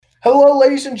Hello,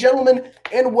 ladies and gentlemen,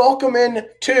 and welcome in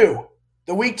to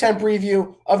the Week 10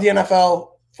 preview of the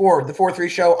NFL for the 4-3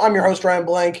 show. I'm your host, Ryan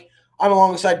Blank. I'm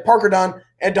alongside Parker Dunn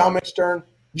and Dominic Stern.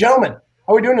 Gentlemen,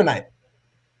 how are we doing tonight?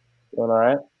 Doing all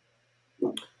right.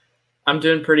 I'm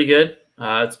doing pretty good.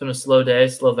 It's been a slow day,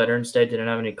 slow Veterans Day. Didn't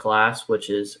have any class,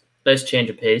 which is a nice change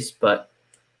of pace, but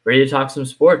ready to talk some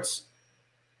sports.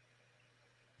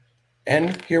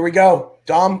 And here we go.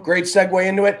 Dom, great segue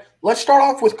into it. Let's start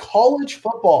off with college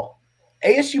football.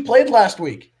 ASU played last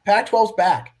week. Pac-12's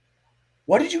back.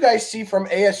 What did you guys see from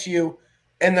ASU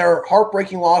and their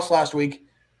heartbreaking loss last week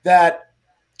that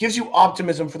gives you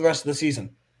optimism for the rest of the season?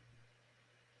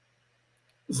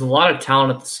 There's a lot of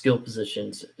talent at the skill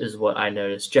positions is what I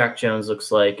noticed. Jack Jones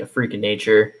looks like a freak of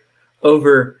nature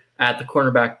over at the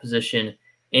cornerback position.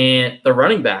 And the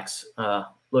running backs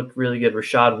look really good.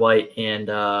 Rashad White and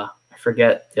I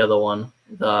forget the other one.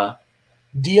 The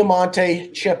Diamante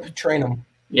Chip Trainum.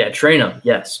 Yeah, Trainum.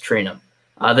 Yes, Trainum.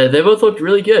 They both looked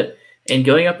really good. And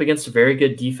going up against a very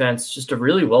good defense, just a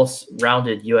really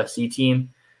well-rounded USC team,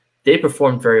 they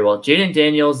performed very well. Jaden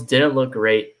Daniels didn't look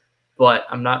great, but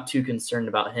I'm not too concerned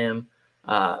about him.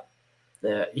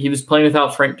 He was playing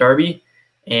without Frank Darby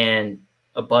and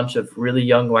a bunch of really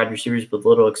young wide receivers with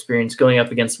little experience going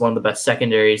up against one of the best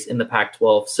secondaries in the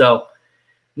Pac-12. So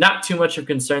not too much of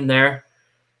concern there.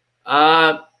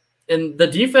 And the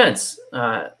defense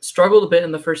struggled a bit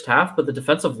in the first half, but the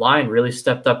defensive line really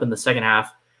stepped up in the second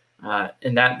half.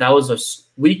 And that was a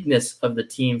weakness of the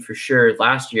team for sure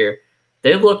last year.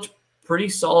 They looked pretty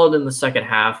solid in the second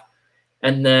half.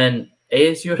 And then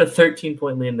ASU had a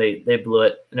 13-point lead, and they blew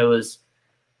it. And it was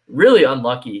really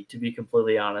unlucky, to be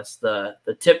completely honest. The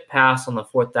tip pass on the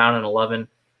 4th down and 11,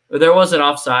 there was an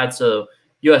offside, so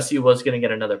USC was going to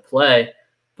get another play,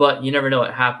 but you never know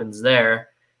what happens there.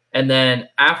 And then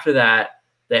after that,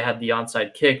 they had the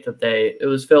onside kick that it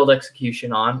was failed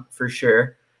execution on for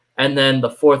sure. And then the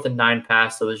 4th and 9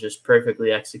 pass that was just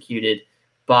perfectly executed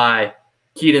by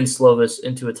Keaton Slovis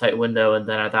into a tight window. And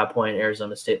then at that point,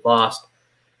 Arizona State lost.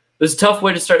 It was a tough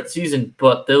way to start the season,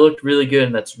 but they looked really good,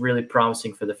 and that's really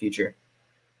promising for the future.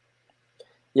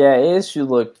 Yeah, ASU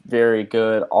looked very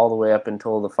good all the way up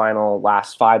until the final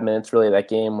last 5 minutes, really, of that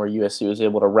game where USC was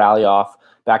able to rally off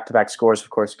back-to-back scores, of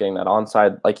course, getting that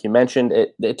onside. Like you mentioned,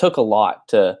 it took a lot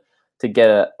to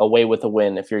get away with a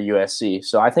win if you're USC.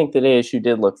 So I think that ASU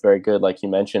did look very good, like you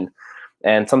mentioned.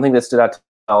 And something that stood out to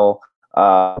tell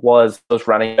was those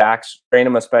running backs.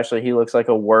 Trainum especially, he looks like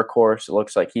a workhorse. It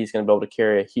looks like he's going to be able to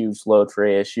carry a huge load for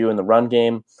ASU in the run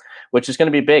game, which is going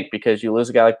to be big because you lose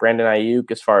a guy like Brandon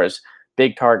Ayuk as far as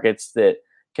big targets that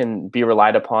can be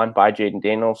relied upon by Jaden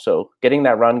Daniels. So getting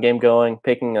that run game going,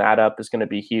 picking that up is going to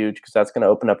be huge because that's going to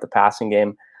open up the passing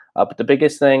game. But the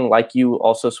biggest thing, like you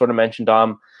also sort of mentioned,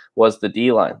 Dom, was the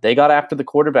D-line. They got after the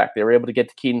quarterback. They were able to get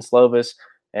to Keaton Slovis.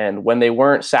 And when they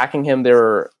weren't sacking him, they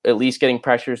were at least getting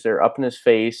pressures. They were up in his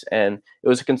face. And it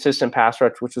was a consistent pass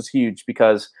rush, which was huge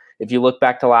because if you look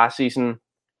back to last season,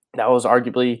 that was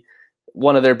arguably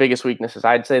one of their biggest weaknesses.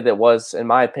 I'd say that was, in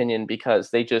my opinion,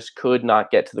 because they just could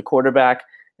not get to the quarterback.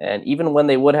 And even when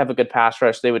they would have a good pass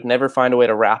rush, they would never find a way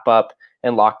to wrap up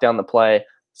and lock down the play.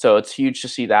 So it's huge to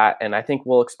see that. And I think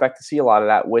we'll expect to see a lot of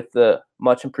that with the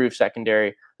much improved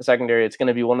secondary. The secondary, it's going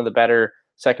to be one of the better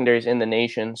secondaries in the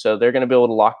nation. So they're going to be able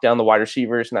to lock down the wide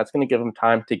receivers, and that's going to give them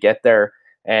time to get there.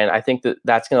 And I think that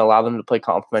that's going to allow them to play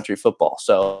complementary football.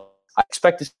 So I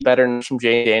expect to see better from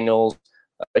Jay Daniels,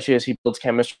 especially as he builds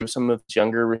chemistry with some of his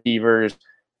younger receivers.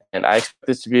 And I expect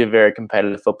this to be a very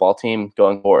competitive football team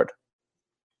going forward.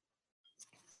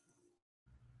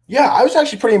 Yeah, I was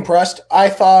actually pretty impressed. I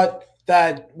thought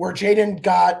that where Jaden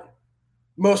got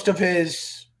most of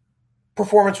his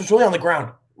performance was really on the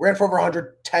ground. Ran for over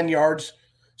 110 yards.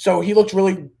 So he looked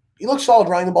solid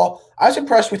running the ball. I was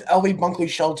impressed with Elvie Bunkley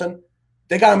Shelton.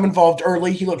 They got him involved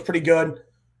early. He looked pretty good.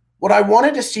 What I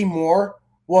wanted to see more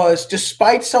was,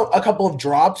 despite a couple of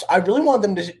drops, I really wanted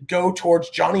them to go towards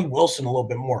Johnny Wilson a little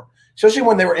bit more, especially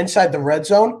when they were inside the red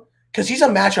zone, because he's a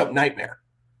matchup nightmare.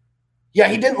 Yeah,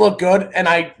 he didn't look good, and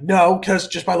I know because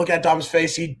just by looking at Dom's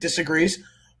face, he disagrees.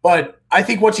 But I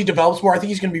think once he develops more, I think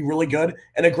he's going to be really good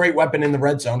and a great weapon in the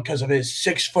red zone because of his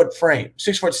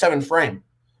 6'7" frame.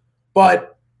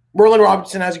 But Merlin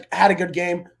Robinson has had a good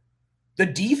game. The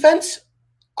defense,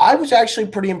 I was actually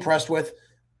pretty impressed with.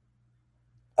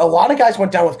 A lot of guys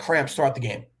went down with cramps throughout the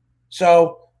game.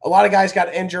 So a lot of guys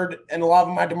got injured, and a lot of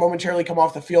them had to momentarily come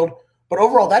off the field. But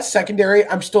overall, that secondary,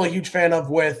 I'm still a huge fan of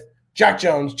with Jack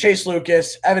Jones, Chase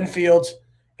Lucas, Evan Fields,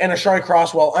 and Ashari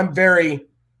Crosswell. I'm very,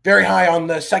 very high on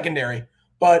the secondary.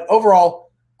 But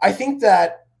overall, I think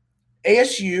that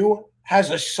ASU has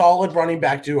a solid running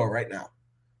back duo right now.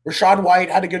 Rashad White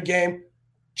had a good game.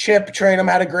 Chip Trainum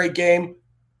had a great game.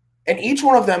 And each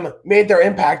one of them made their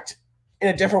impact in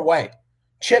a different way.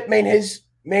 Chip made his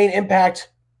main impact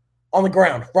on the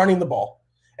ground, running the ball.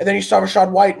 And then you saw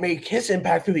Rashad White make his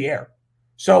impact through the air.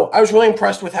 So I was really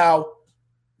impressed with how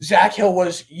Zach Hill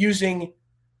was using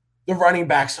the running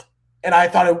backs, and I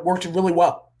thought it worked really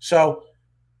well. So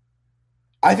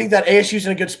I think that ASU's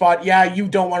in a good spot. Yeah, you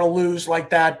don't want to lose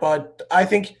like that, but I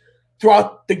think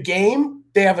throughout the game,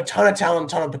 they have a ton of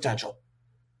talent, a ton of potential.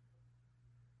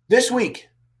 This week,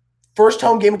 first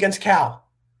home game against Cal.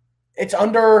 It's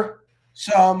under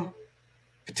some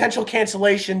potential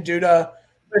cancellation due to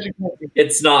 –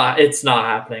 It's not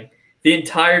happening. The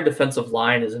entire defensive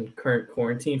line is in current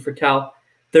quarantine for Cal.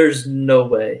 There's no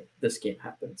way this game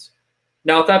happens.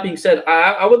 Now, with that being said,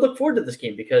 I would look forward to this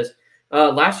game because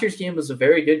last year's game was a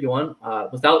very good one.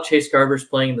 Without Chase Garbers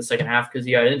playing in the second half because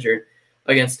he got injured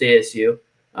against ASU.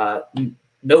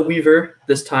 No Weaver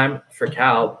this time for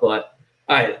Cal, but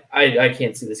I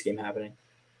can't see this game happening.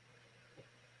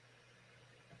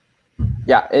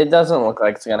 Yeah, it doesn't look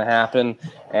like it's going to happen,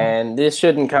 and this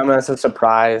shouldn't come as a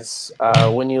surprise.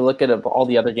 When you look at all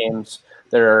the other games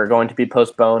that are going to be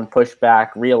postponed, pushed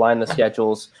back, realign the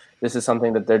schedules, this is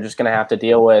something that they're just going to have to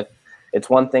deal with. It's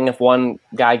one thing if one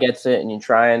guy gets it and you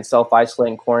try and self-isolate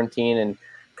and quarantine and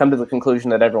come to the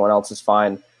conclusion that everyone else is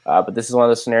fine, but this is one of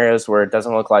those scenarios where it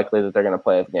doesn't look likely that they're going to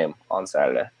play a game on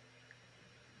Saturday.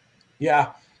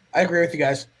 Yeah, I agree with you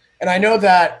guys. And I know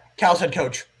that Cal's head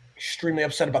coach extremely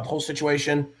upset about the whole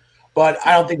situation, but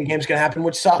I don't think the game's going to happen,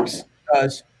 which sucks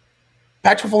because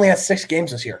Pac-12 only has 6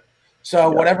 games this year.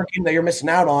 So whatever game that you're missing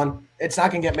out on, it's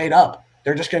not going to get made up.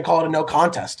 They're just going to call it a no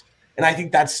contest. And I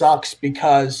think that sucks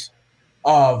because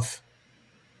of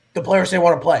the players they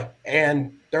want to play.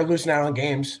 And they're losing out on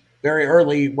games very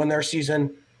early when their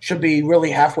season should be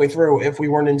really halfway through if we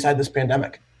weren't inside this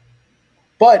pandemic.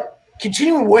 But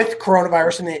continuing with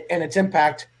coronavirus and its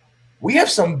impact, we have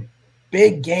some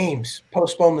big games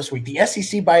postponed this week. The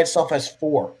SEC by itself has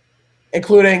 4,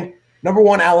 including number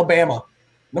 1 Alabama,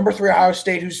 number 3 Ohio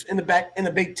State, who's in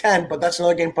the Big Ten, but that's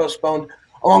another game postponed,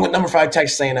 along with number 5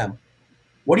 Texas A&M.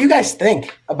 What do you guys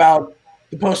think about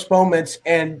the postponements,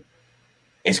 and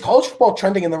is college football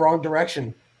trending in the wrong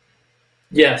direction?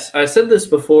 Yes, I said this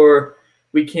before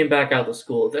we came back out of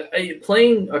school.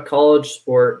 Playing a college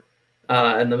sport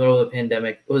in the middle of the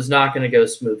pandemic was not going to go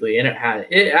smoothly, and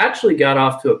it actually got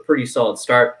off to a pretty solid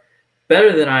start,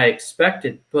 better than I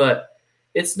expected. But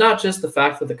it's not just the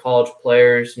fact that the college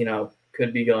players,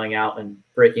 could be going out and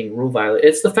breaking rule violations.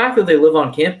 It's the fact that they live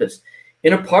on campus,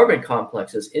 in apartment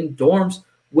complexes, in dorms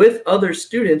with other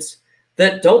students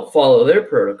that don't follow their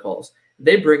protocols.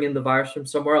 They bring in the virus from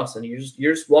somewhere else, and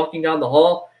you're just walking down the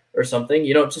hall or something.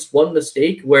 Just one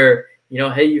mistake where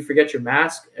hey, you forget your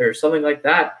mask or something like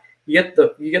that. You get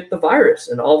the virus,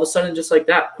 and all of a sudden, just like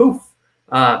that, poof.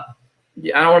 I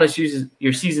don't want to choose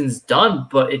your season's done,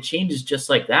 but it changes just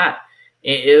like that.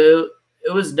 It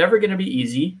was never going to be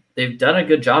easy. They've done a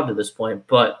good job to this point,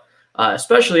 but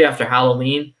especially after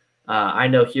Halloween, I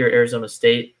know here at Arizona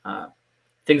State,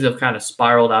 things have kind of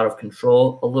spiraled out of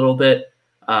control a little bit,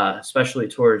 especially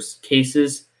towards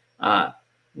cases.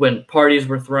 When parties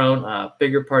were thrown,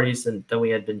 bigger parties than we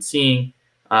had been seeing.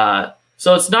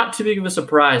 So it's not too big of a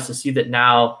surprise to see that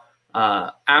now,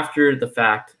 after the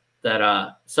fact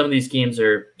that some of these games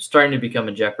are starting to become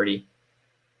in jeopardy.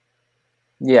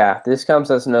 Yeah, this comes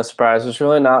as no surprise. There's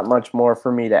really not much more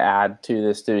for me to add to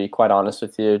this, to be quite honest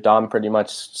with you. Dom pretty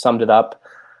much summed it up.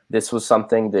 This was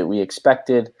something that we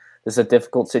expected. This is a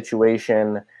difficult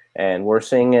situation, and we're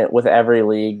seeing it with every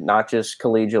league, not just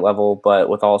collegiate level, but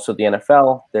with also the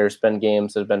NFL. There's been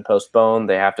games that have been postponed.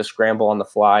 They have to scramble on the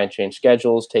fly and change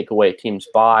schedules, take away teams'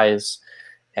 buys,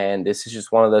 and this is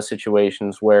just one of those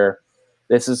situations where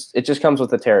it just comes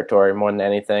with the territory more than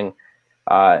anything.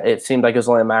 It seemed like it was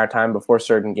only a matter of time before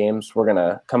certain games were going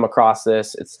to come across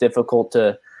this. It's difficult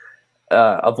to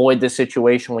avoid this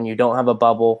situation when you don't have a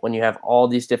bubble, when you have all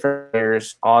these different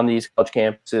players on these college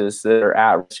campuses that are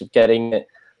at risk of getting it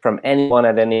from anyone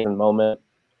at any moment.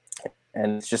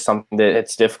 And it's just something that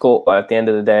it's difficult, but at the end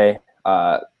of the day,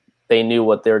 they knew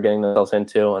what they were getting themselves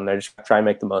into, and they're just trying to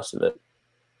make the most of it.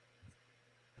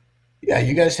 Yeah,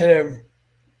 you guys hit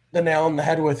the nail on the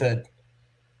head with it.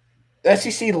 The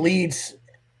SEC leads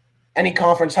any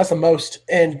conference, has the most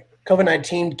in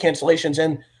COVID-19 cancellations,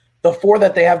 and the 4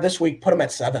 that they have this week put them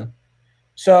at 7.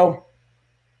 So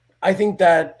I think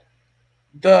that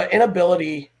the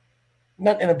inability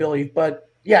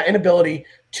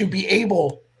to be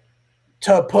able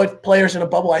to put players in a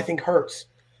bubble, I think hurts.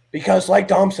 Because like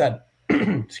Dom said,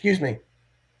 excuse me,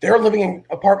 they're living in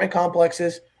apartment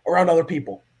complexes around other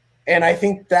people. And I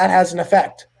think that has an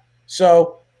effect.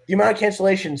 So the amount of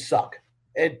cancellations suck.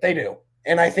 They do.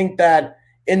 And I think that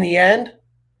in the end,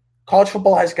 college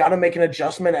football has got to make an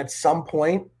adjustment at some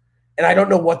point. And I don't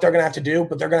know what they're going to have to do,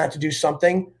 but they're going to have to do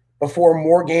something before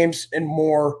more games and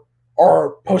more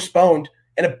are postponed.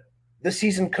 And the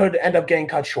season could end up getting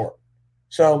cut short.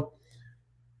 So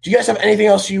do you guys have anything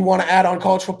else you want to add on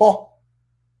college football?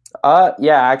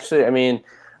 Yeah, actually, I mean,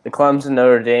 the Clemson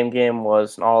Notre Dame game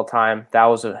was an all-time. That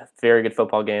was a very good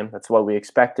football game. That's what we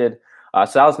expected.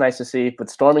 So that was nice to see.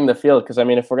 But storming the field, because, I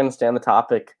mean, if we're going to stay on the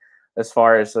topic as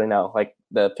far as, like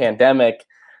the pandemic,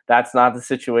 that's not the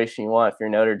situation you want. If you're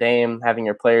Notre Dame, having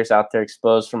your players out there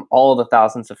exposed from all the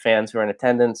thousands of fans who are in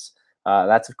attendance,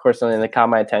 that's, of course, something that caught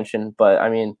my attention. But, I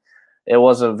mean, it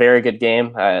was a very good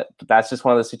game. But that's just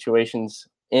one of the situations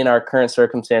in our current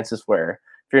circumstances where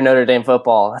if you're Notre Dame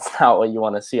football, that's not what you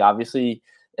want to see. Obviously,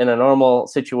 in a normal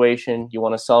situation, you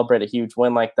want to celebrate a huge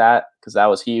win like that because that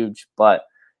was huge, but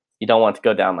you don't want to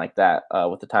go down like that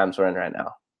with the times we're in right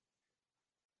now.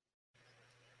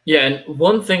 Yeah, and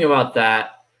one thing about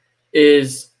that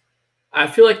is I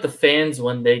feel like the fans,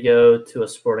 when they go to a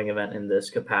sporting event in this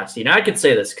capacity, and I could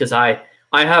say this because I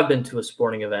have been to a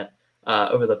sporting event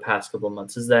over the past couple of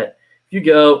months, is that if you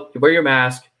go, you wear your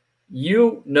mask,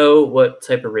 you know what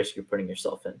type of risk you're putting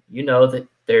yourself in. You know that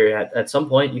there at some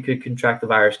point you could contract the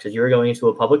virus because you're going into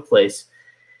a public place,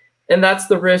 and that's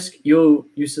the risk you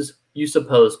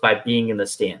suppose by being in the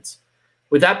stands.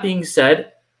 With that being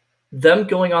said, them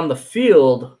going on the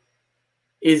field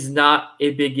is not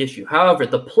a big issue. However,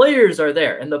 the players are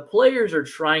there, and the players are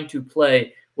trying to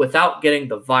play without getting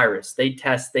the virus. They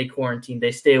test, they quarantine,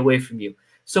 they stay away from you.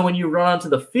 So when you run onto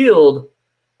the field,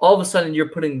 all of a sudden you're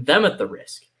putting them at the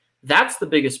risk. That's the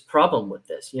biggest problem with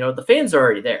this. The fans are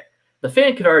already there. The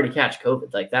fan could already catch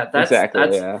COVID like that. That's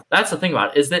the thing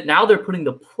about it, is that now they're putting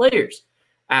the players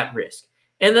at risk.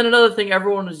 And then another thing,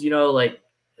 everyone is,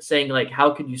 saying, how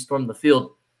could you storm the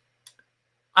field?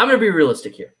 I'm going to be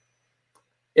realistic here.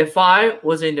 If I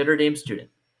was a Notre Dame student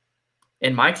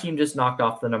and my team just knocked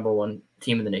off the #1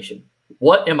 team in the nation,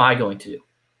 what am I going to do?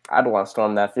 I'd want to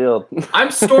storm that field.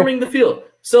 I'm storming the field.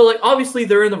 So, obviously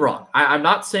they're in the wrong. I'm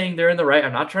not saying they're in the right.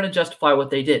 I'm not trying to justify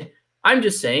what they did. I'm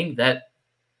just saying that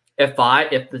if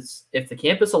the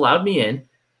campus allowed me in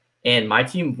and my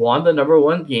team won the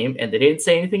 #1 game and they didn't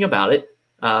say anything about it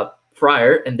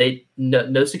prior and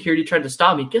no security tried to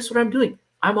stop me, guess what I'm doing?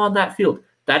 I'm on that field.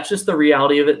 That's just the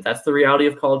reality of it. That's the reality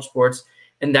of college sports.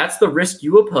 And that's the risk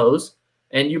you oppose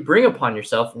and you bring upon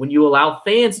yourself when you allow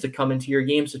fans to come into your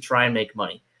games to try and make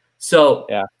money. So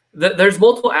yeah. There's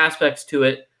multiple aspects to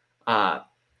it.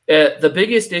 The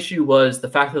biggest issue was the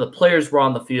fact that the players were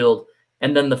on the field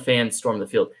and then the fans stormed the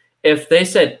field. If they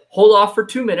said, hold off for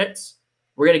 2 minutes,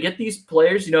 we're going to get these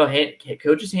players,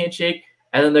 coach's handshake,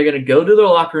 and then they're going to go to their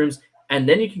locker rooms, and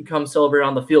then you can come celebrate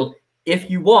on the field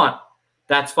if you want,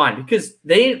 that's fine, because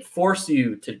they didn't force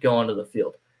you to go onto the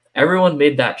field. Everyone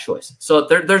made that choice. So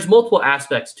there's multiple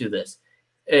aspects to this.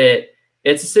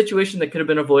 It's a situation that could have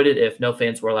been avoided if no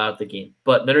fans were allowed at the game.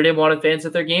 But Notre Dame wanted fans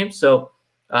at their game, so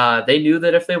they knew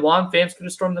that if they won, fans could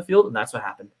have stormed the field, and that's what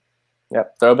happened.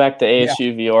 Yep, throwback to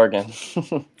ASU v. Oregon.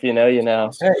 If you know, you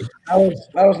know. Hey,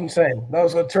 that was insane. That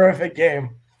was a terrific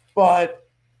game. But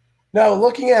now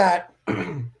looking at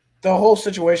the whole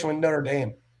situation with Notre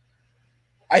Dame,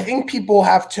 I think people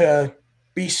have to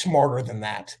be smarter than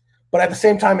that. But at the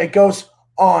same time, it goes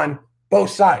on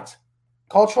both sides.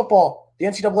 College football, the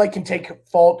NCAA can take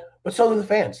fault, but so do the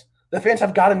fans. The fans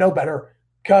have got to know better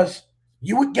because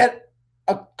you would get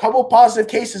a couple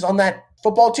positive cases on that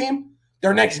football team,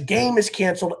 their next game is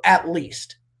canceled at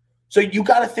least. So you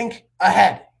got to think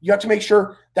ahead. You have to make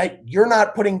sure that you're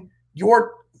not putting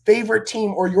your favorite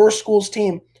team or your school's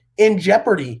team in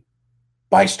jeopardy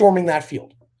by storming that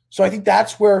field. So I think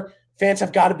that's where fans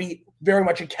have got to be very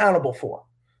much accountable for.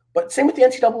 But same with the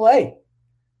NCAA.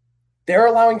 They're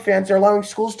allowing fans, they're allowing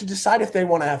schools to decide if they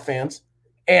want to have fans.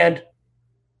 And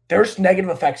there's negative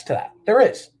effects to that. There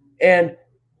is. And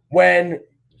when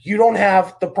you don't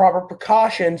have the proper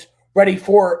precautions ready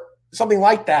for something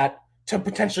like that to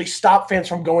potentially stop fans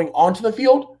from going onto the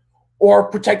field or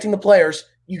protecting the players,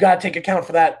 you got to take account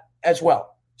for that as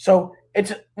well. So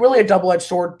it's really a double-edged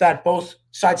sword that both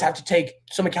sides have to take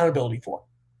some accountability for.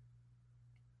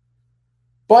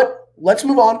 But let's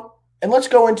move on and let's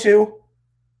go into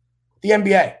the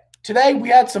NBA. Today we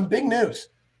had some big news.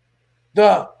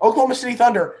 The Oklahoma City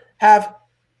Thunder have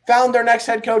found their next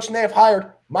head coach and they have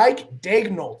hired Mike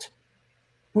Daigneault,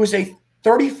 who is a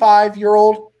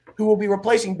 35-year-old who will be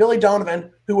replacing Billy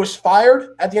Donovan, who was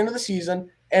fired at the end of the season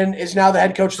and is now the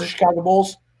head coach of the Chicago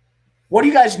Bulls. What do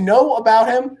you guys know about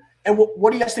him? And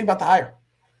what do you guys think about the hire?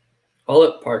 I'll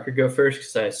let Parker go first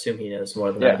because I assume he knows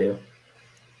more than I do.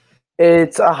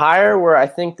 It's a hire where I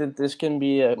think that this can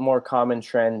be a more common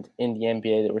trend in the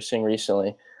NBA that we're seeing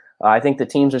recently. I think the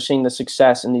teams are seeing the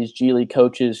success in these G League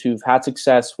coaches who've had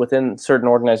success within certain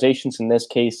organizations. In this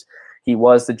case, he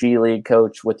was the G League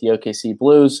coach with the OKC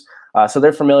Blues. So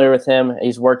they're familiar with him.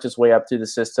 He's worked his way up through the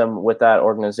system with that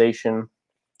organization.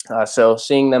 So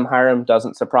seeing them hire him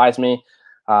doesn't surprise me.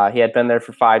 He had been there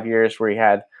for 5 years where he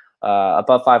had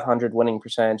above 500 winning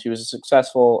percentage. He was a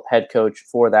successful head coach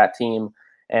for that team.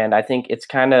 And I think it's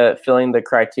kind of filling the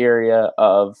criteria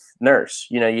of Nurse.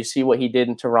 You know, you see what he did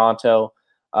in Toronto.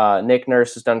 Nick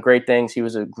Nurse has done great things. He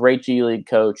was a great G League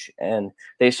coach, and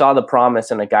they saw the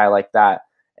promise in a guy like that.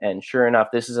 And sure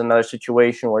enough, this is another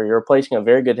situation where you're replacing a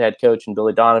very good head coach in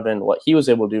Billy Donovan, what he was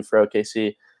able to do for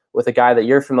OKC, with a guy that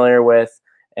you're familiar with,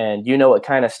 and you know what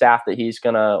kind of staff that he's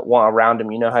going to want around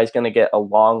him. You know how he's going to get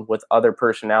along with other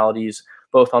personalities,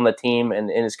 both on the team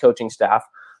and in his coaching staff.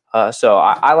 So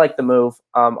I like the move.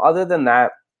 Other than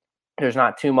that, there's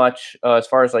not too much as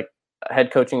far as like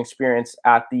head coaching experience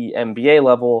at the NBA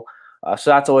level.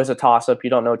 So that's always a toss-up. You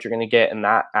don't know what you're going to get in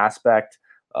that aspect.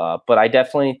 But I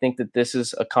definitely think that this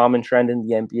is a common trend in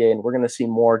the NBA, and we're going to see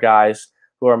more guys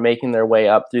who are making their way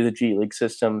up through the G League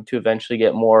system to eventually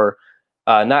get more,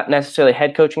 not necessarily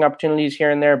head coaching opportunities here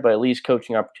and there, but at least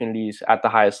coaching opportunities at the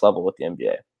highest level with the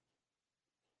NBA.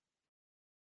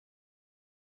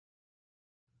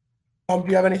 Do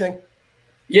you have anything?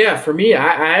 Yeah, for me,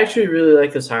 I actually really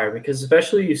like this hire because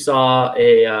especially you saw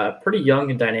a pretty young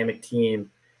and dynamic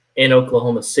team in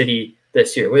Oklahoma City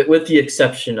this year, with the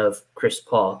exception of Chris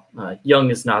Paul. Young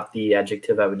is not the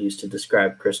adjective I would use to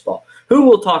describe Chris Paul, who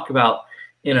we'll talk about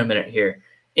in a minute here.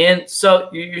 And so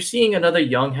you're seeing another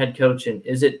young head coach, and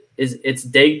it's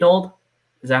Daigneault?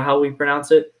 Is that how we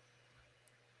pronounce it?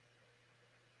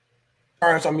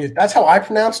 All right, so that's how I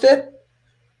pronounced it,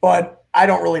 but I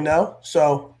don't really know.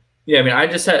 So yeah, I mean, I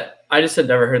just had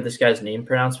never heard this guy's name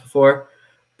pronounced before,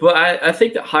 but I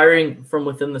think that hiring from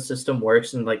within the system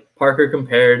works. And like Parker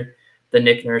compared the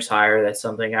Nick Nurse hire, that's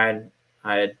something I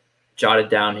had jotted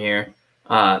down here.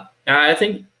 I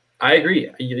think I agree.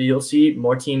 You'll see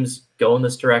more teams go in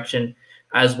this direction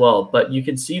as well, but you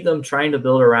can see them trying to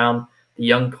build around the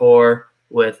young core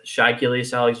with Shai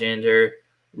Gilgeous-Alexander,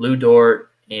 Lou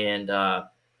Dort, and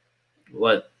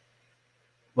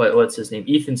what's his name?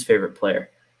 Ethan's favorite player.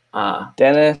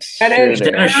 Dennis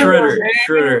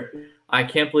Schroeder. I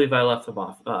can't believe I left him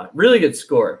off. Really good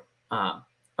scorer.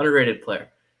 Underrated player.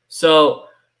 So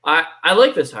I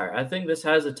like this hire. I think this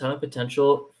has a ton of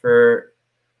potential for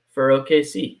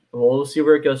OKC. We'll see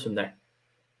where it goes from there.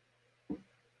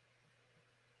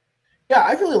 Yeah,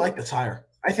 I really like this hire.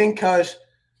 I think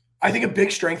a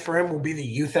big strength for him will be the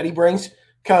youth that he brings.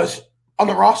 Because on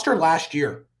the roster last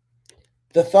year,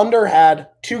 the Thunder had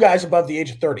two guys above the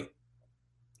age of 30,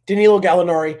 Danilo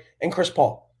Gallinari and Chris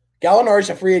Paul. Gallinari's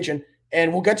a free agent,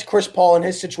 and we'll get to Chris Paul and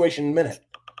his situation in a minute.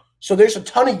 So there's a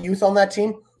ton of youth on that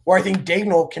team where I think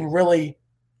Daigneault can really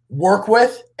work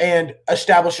with and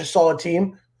establish a solid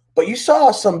team. But you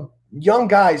saw some young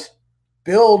guys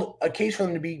build a case for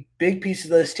them to be big pieces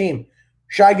of this team.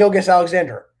 Shai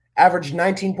Gilgeous-Alexander averaged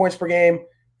 19 points per game,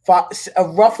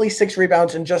 roughly 6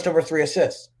 rebounds, and just over 3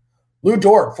 assists. Lou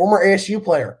Dort, former ASU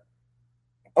player,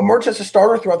 emerged as a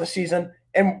starter throughout the season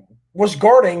and was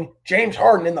guarding James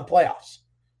Harden in the playoffs.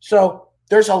 So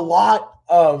there's a lot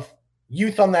of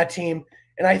youth on that team.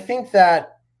 And I think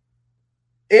that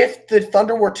if the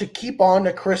Thunder were to keep on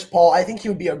to Chris Paul, I think he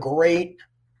would be a great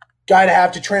guy to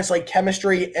have to translate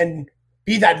chemistry and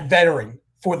be that veteran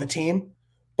for the team.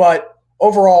 But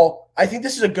overall, I think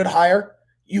this is a good hire.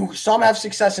 You saw him have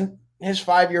success in his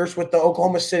 5 years with the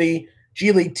Oklahoma City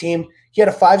G League team. He had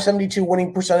a .572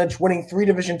 winning percentage, winning 3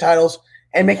 division titles,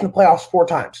 and making the playoffs 4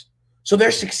 times. So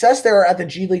there's success there at the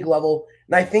G League level,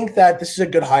 and I think that this is a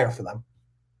good hire for them.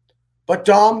 But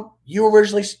Dom, you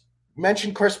originally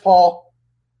mentioned Chris Paul,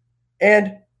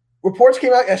 and reports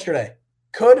came out yesterday.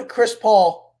 Could Chris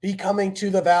Paul be coming to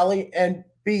the Valley and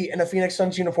be in a Phoenix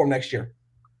Suns uniform next year?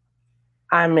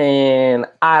 I mean,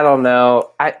 I don't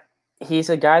know. He's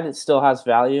a guy that still has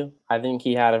value. I think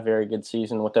he had a very good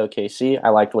season with OKC. I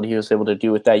liked what he was able to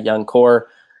do with that young core.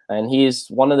 And he's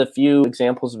one of the few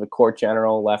examples of a court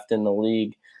general left in the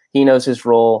league. He knows his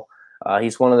role.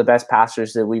 He's one of the best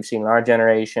passers that we've seen in our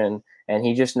generation. And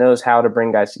he just knows how to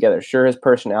bring guys together. Sure, his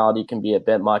personality can be a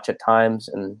bit much at times,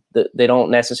 and they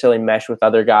don't necessarily mesh with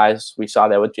other guys. We saw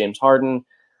that with James Harden,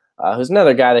 who's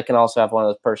another guy that can also have one of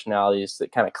those personalities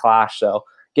that kind of clash. So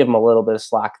give him a little bit of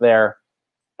slack there.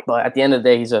 But at the end of the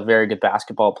day, he's a very good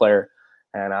basketball player.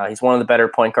 and he's one of the better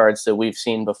point guards that we've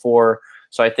seen before.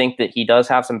 So I think that he does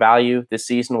have some value. This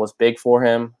season was big for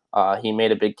him. He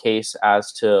made a big case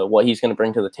as to what he's going to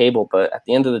bring to the table. But at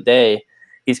the end of the day,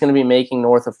 he's going to be making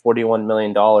north of $41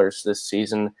 million this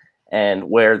season, and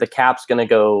where the cap's going to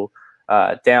go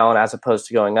down as opposed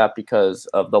to going up because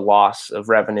of the loss of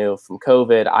revenue from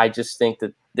COVID. I just think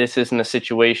that this isn't a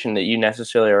situation that you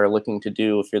necessarily are looking to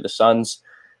do if you're the Suns.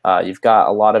 You've got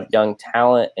a lot of young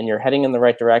talent, and you're heading in the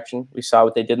right direction. We saw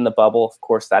what they did in the bubble. Of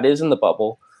course, that is in the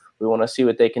bubble. We want to see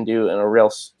what they can do in a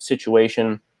real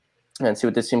situation and see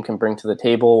what this team can bring to the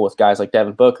table with guys like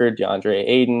Devin Booker, DeAndre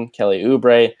Ayton, Kelly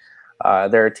Oubre.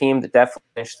 They're a team that definitely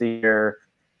finished the year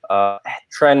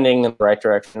trending in the right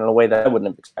direction in a way that I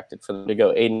wouldn't have expected for them to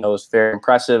go 8-0. Was very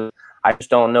impressive. I just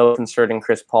don't know if inserting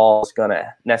Chris Paul is going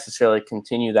to necessarily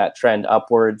continue that trend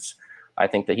upwards. I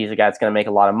think that he's a guy that's going to make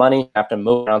a lot of money, have to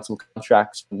move around some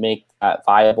contracts to make that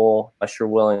viable, unless you're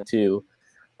willing to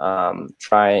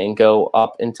try and go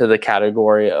up into the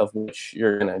category of which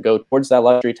you're going to go towards that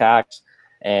luxury tax.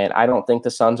 And I don't think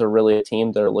the Suns are really a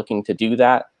team that are looking to do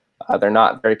that. They're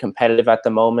not very competitive at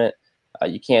the moment.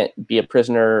 You can't be a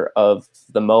prisoner of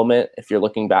the moment if you're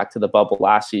looking back to the bubble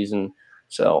last season.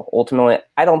 So ultimately,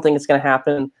 I don't think it's going to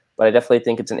happen, but I definitely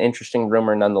think it's an interesting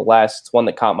rumor nonetheless. It's one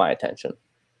that caught my attention.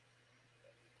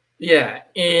 Yeah,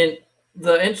 and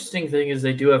the interesting thing is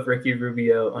they do have Ricky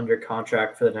Rubio under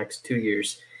contract for the next 2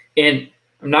 years. And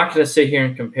I'm not going to sit here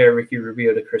and compare Ricky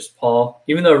Rubio to Chris Paul,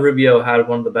 even though Rubio had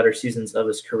one of the better seasons of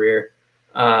his career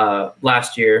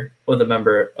last year with a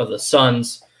member of the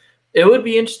Suns. It would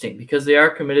be interesting because they are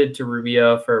committed to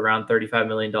Rubio for around $35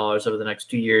 million over the next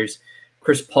 2 years.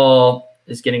 Chris Paul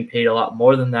is getting paid a lot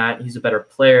more than that. He's a better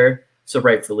player, so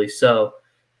rightfully so.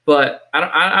 But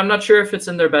I'm not sure if it's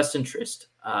in their best interest.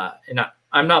 And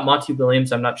I'm not Monty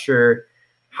Williams. I'm not sure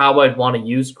how I'd want to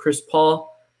use Chris Paul.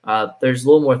 There's a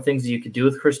little more things that you could do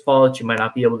with Chris Paul that you might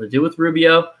not be able to do with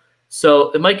Rubio.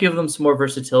 So it might give them some more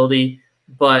versatility.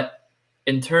 But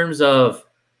in terms of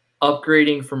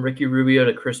upgrading from Ricky Rubio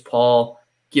to Chris Paul,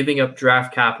 giving up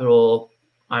draft capital,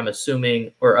 I'm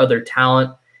assuming, or other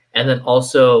talent, and then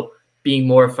also being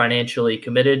more financially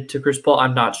committed to Chris Paul,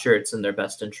 I'm not sure it's in their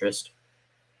best interest.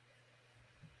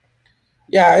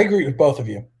 Yeah, I agree with both of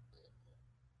you.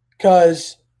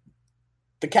 Because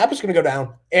the cap is going to go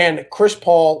down, and Chris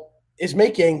Paul is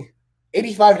making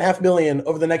 $85.5 million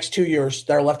over the next 2 years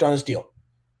that are left on his deal.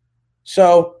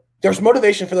 So there's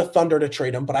motivation for the Thunder to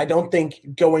trade him, but I don't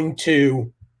think going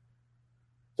to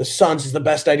the Suns is the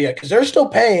best idea because they're still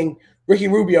paying Ricky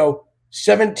Rubio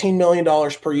 $17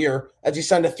 million per year as he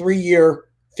signed a 3-year,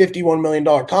 $51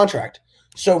 million contract.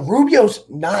 So Rubio's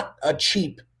not a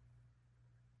cheap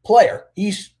player.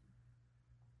 He's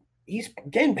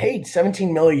getting paid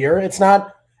 $17 million a year. It's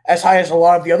not as high as a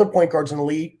lot of the other point guards in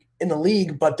the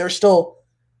league, but there's still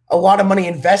a lot of money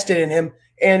invested in him.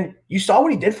 And you saw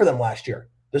what he did for them last year.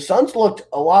 The Suns looked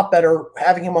a lot better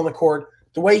having him on the court.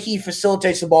 The way he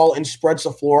facilitates the ball and spreads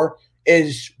the floor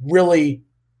is really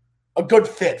a good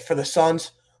fit for the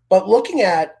Suns. But looking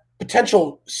at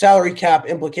potential salary cap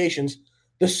implications,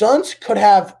 the Suns could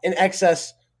have in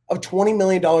excess of $20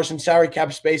 million in salary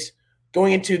cap space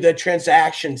going into the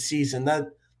transaction season that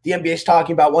the NBA is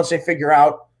talking about once they figure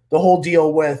out the whole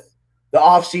deal with the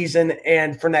offseason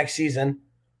and for next season.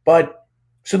 But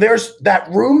so there's that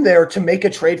room there to make a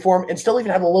trade for him and still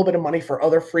even have a little bit of money for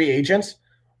other free agents.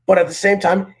 But at the same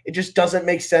time, it just doesn't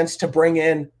make sense to bring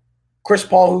in Chris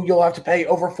Paul, who you'll have to pay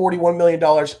over $41 million,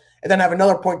 and then have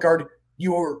another point guard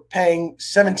you are paying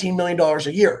 $17 million a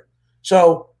year.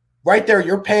 So right there,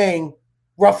 you're paying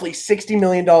roughly $60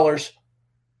 million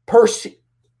 $60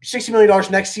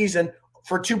 million next season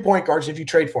for 2 point guards if you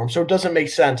trade for them. So it doesn't make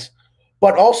sense.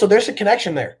 But also there's a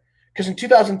connection there because in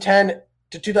 2010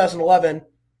 to 2011,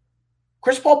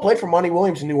 Chris Paul played for Monty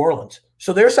Williams in New Orleans.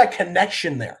 So there's that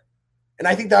connection there. And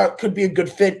I think that could be a good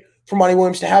fit for Monty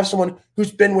Williams to have someone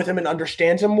who's been with him and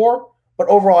understands him more. But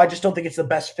overall, I just don't think it's the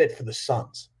best fit for the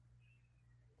Suns.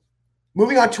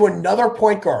 Moving on to another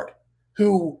point guard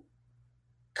who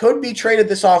could be traded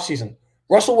this offseason,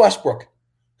 Russell Westbrook,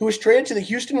 who was traded to the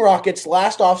Houston Rockets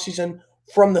last offseason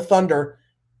from the Thunder,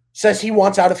 says he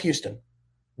wants out of Houston.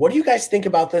 What do you guys think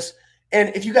about this?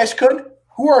 And if you guys could,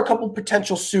 who are a couple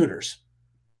potential suitors?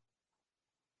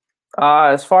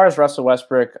 As far as Russell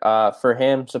Westbrook, for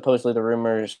him, supposedly the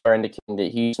rumors are indicating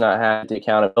that he's not had the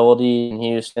accountability in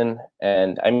Houston.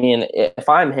 And I mean, if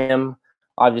I'm him,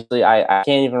 obviously I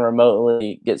can't even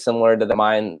remotely get similar to the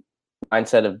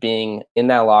mindset of being in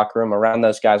that locker room around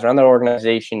those guys, around the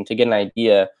organization to get an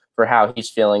idea for how he's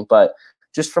feeling. But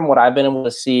just from what I've been able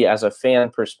to see as a fan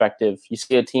perspective, you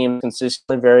see a team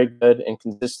consistently very good and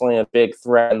consistently a big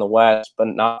threat in the West, but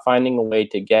not finding a way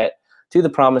to get to the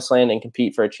promised land and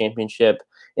compete for a championship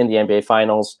in the NBA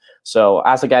Finals. So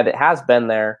as a guy that has been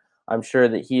there, I'm sure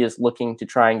that he is looking to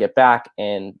try and get back.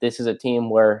 And this is a team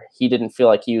where he didn't feel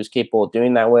like he was capable of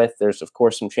doing that with. There's, of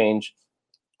course, some change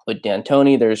with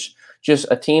D'Antoni. There's just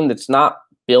a team that's not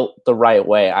built the right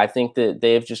way. I think that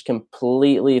they've just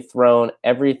completely thrown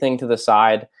everything to the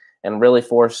side and really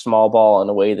forced small ball in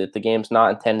a way that the game's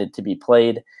not intended to be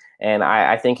played. And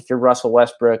I think if you're Russell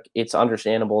Westbrook, it's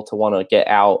understandable to want to get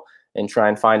out and try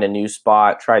and find a new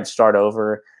spot, try to start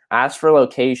over. As for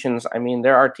locations, I mean,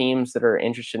 there are teams that are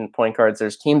interested in point guards.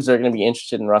 There's teams that are going to be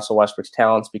interested in Russell Westbrook's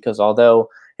talents because although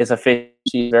his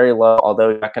efficiency is very low,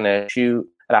 although he's not going to shoot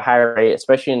at a higher rate,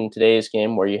 especially in today's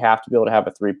game where you have to be able to have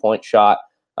a three-point shot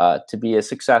to be as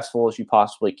successful as you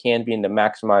possibly can be and to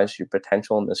maximize your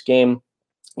potential in this game.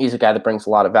 He's a guy that brings a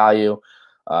lot of value.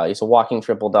 He's a walking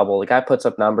triple-double. The guy puts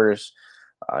up numbers,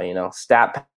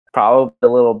 stat probably a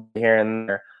little bit here and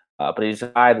there. But he's a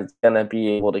guy that's going to be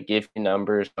able to give you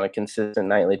numbers on a consistent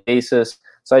nightly basis.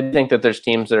 So I think that there's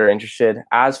teams that are interested.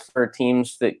 As for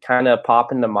teams that kind of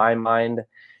pop into my mind,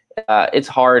 it's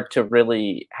hard to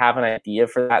really have an idea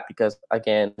for that because,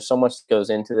 again, so much goes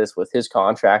into this with his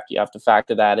contract. You have to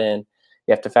factor that in.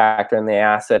 You have to factor in the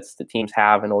assets the teams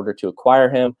have in order to acquire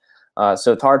him.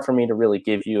 So it's hard for me to really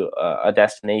give you a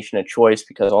destination, a choice,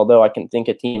 because although I can think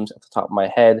of teams at the top of my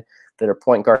head that are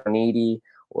point guard needy,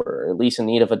 or at least in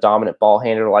need of a dominant ball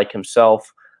handler like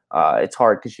himself, it's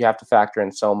hard because you have to factor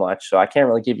in so much. So I can't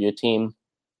really give you a team,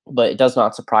 but it does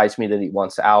not surprise me that he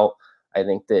wants out. I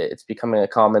think that it's becoming a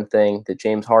common thing that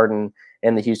James Harden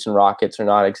and the Houston Rockets are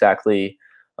not exactly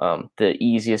the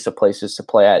easiest of places to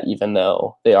play at, even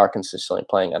though they are consistently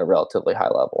playing at a relatively high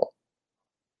level.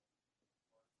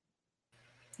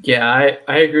 Yeah,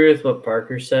 I agree with what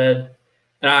Parker said.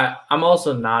 And I'm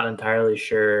also not entirely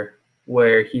sure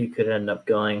where he could end up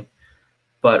going.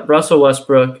 But Russell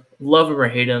Westbrook, love him or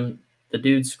hate him, the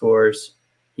dude scores.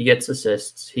 He gets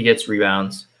assists. He gets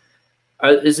rebounds.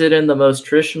 Is it in the most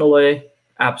traditional way?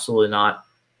 Absolutely not.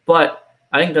 But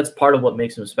I think that's part of what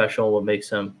makes him special, what makes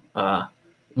him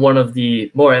one of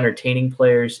the more entertaining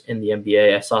players in the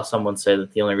NBA. I saw someone say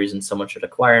that the only reason someone should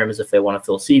acquire him is if they want to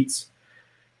fill seats.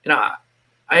 And I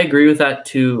agree with that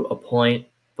to a point,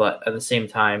 but at the same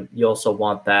time, you also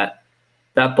want that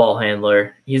ball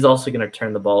handler. He's also going to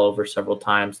turn the ball over several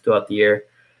times throughout the year.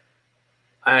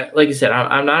 Like I said,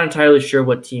 I'm not entirely sure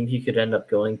what team he could end up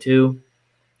going to,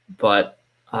 but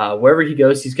wherever he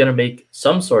goes, he's going to make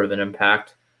some sort of an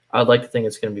impact. I would like to think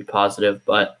it's going to be positive,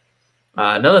 but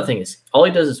another thing is all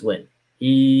he does is win.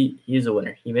 He's a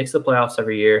winner. He makes the playoffs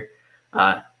every year,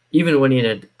 even when he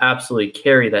didn't absolutely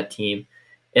carry that team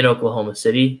in Oklahoma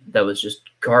City. That was just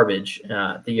garbage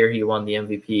the year he won the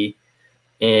MVP.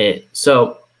 And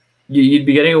so you'd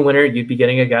be getting a winner. You'd be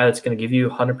getting a guy that's going to give you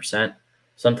 100%.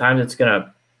 Sometimes it's going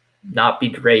to not be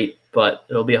great, but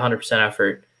it'll be 100%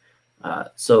 effort.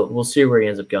 So we'll see where he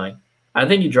ends up going. I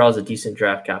think he draws a decent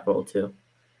draft capital too.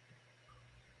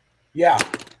 Yeah.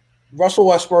 Russell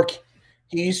Westbrook,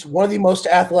 he's one of the most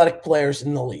athletic players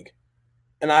in the league.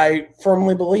 And I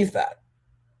firmly believe that.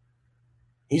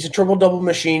 He's a triple-double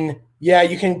machine. Yeah,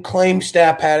 you can claim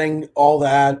stat padding, all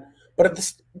that.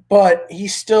 But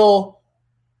he's still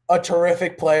a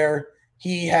terrific player.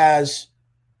 He has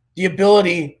the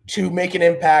ability to make an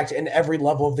impact in every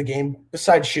level of the game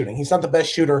besides shooting. He's not the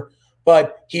best shooter,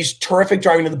 but he's terrific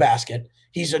driving to the basket.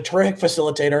 He's a terrific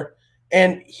facilitator,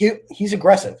 and he's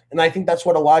aggressive. And I think that's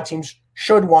what a lot of teams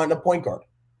should want in a point guard.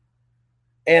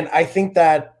 And I think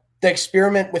that the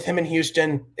experiment with him in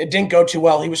Houston, it didn't go too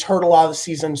well. He was hurt a lot of the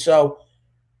season. So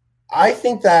I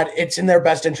think that it's in their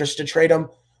best interest to trade him.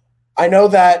 I know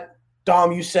that,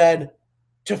 Dom, you said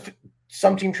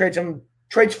some team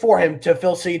trades for him to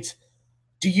fill seats.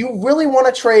 Do you really want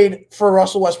to trade for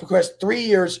Russell Westbrook, who has 3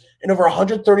 years and over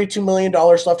 $132 million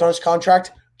left on his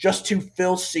contract, just to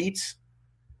fill seats?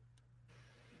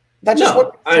 That's just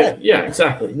yeah,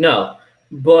 exactly. No,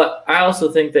 but I also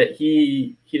think that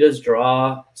he does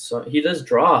draw. So he does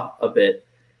draw a bit.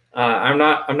 I'm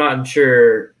not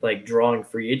sure like drawing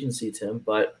free agency to him,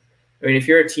 but I mean, if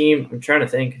you're a team, I'm trying to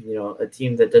think, a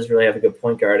team that doesn't really have a good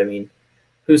point guard. I mean,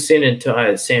 who's San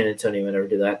Antonio? San Antonio would never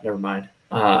do that. Never mind.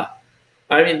 I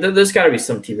mean, there's got to be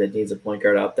some team that needs a point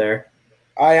guard out there.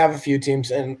 I have a few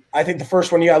teams, and I think the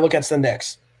first one you got to look at is the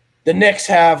Knicks. The Knicks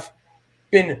have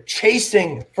been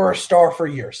chasing for a star for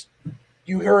years.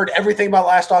 You heard everything about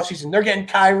last offseason. They're getting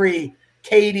Kyrie,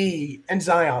 KD, and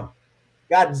Zion.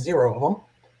 Got 0 of them.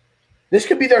 This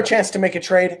could be their chance to make a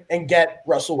trade and get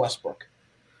Russell Westbrook.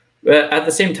 But at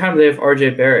the same time, they have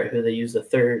RJ Barrett, who they used the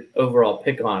 3rd overall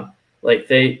pick on.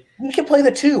 He can play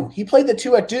the 2. He played the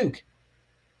 2 at Duke.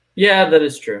 Yeah, that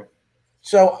is true.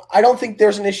 So I don't think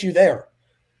there's an issue there.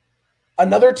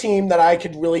 Another team that I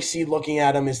could really see looking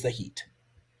at them is the Heat.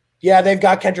 Yeah, they've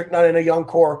got Kendrick Nunn in a young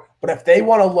core, but if they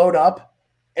want to load up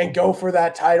and go for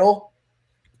that title,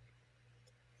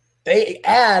 they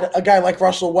add a guy like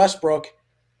Russell Westbrook.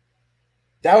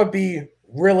 That would be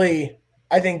really,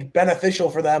 I think, beneficial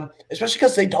for them, especially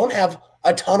because they don't have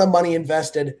a ton of money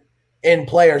invested in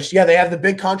players. Yeah, they have the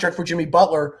big contract for Jimmy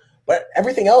Butler, but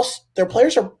everything else, their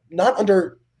players are not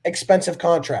under expensive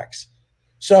contracts.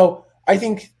 So I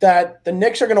think that the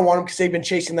Knicks are going to want him because they've been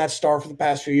chasing that star for the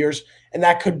past few years, and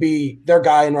that could be their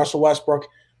guy in Russell Westbrook.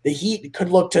 The Heat could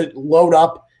look to load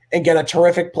up and get a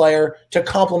terrific player to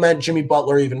complement Jimmy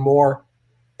Butler even more.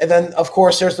 And then, of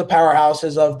course, there's the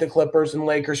powerhouses of the Clippers and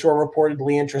Lakers who are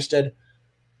reportedly interested.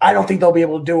 I don't think they'll be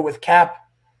able to do it with cap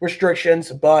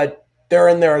restrictions, but they're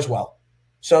in there as well.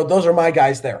 So those are my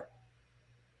guys there.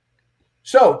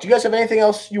 So do you guys have anything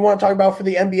else you want to talk about for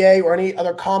the NBA or any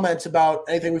other comments about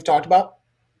anything we've talked about?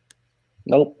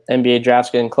 Nope. NBA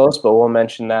draft's getting close, but we'll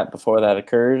mention that before that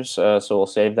occurs. So we'll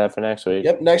save that for next week.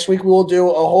 Yep. Next week we will do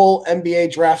a whole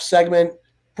NBA draft segment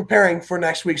preparing for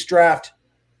next week's draft.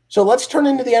 So let's turn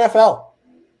into the NFL.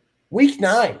 Week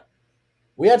 9.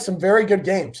 We had some very good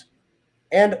games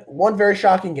and one very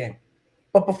shocking game.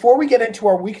 But before we get into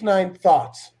our Week 9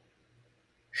 thoughts,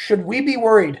 should we be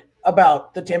worried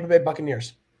about the Tampa Bay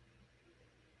Buccaneers?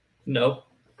 No.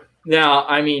 Now,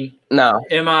 I mean, No.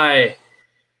 Am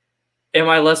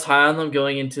I less high on them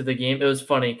going into the game? It was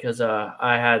funny because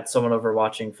I had someone over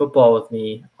watching football with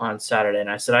me on Saturday,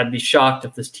 and I said I'd be shocked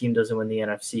if this team doesn't win the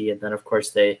NFC. And then, of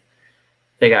course, they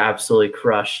got absolutely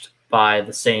crushed by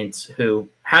the Saints, who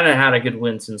hadn't had a good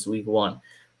win since week 1.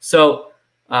 So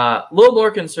a little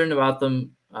more concerned about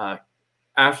them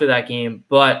after that game.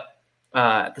 But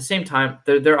at the same time,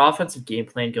 their offensive game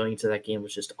plan going into that game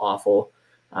was just awful.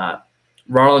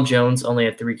 Ronald Jones only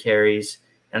had 3 carries,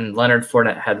 and Leonard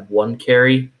Fournette had 1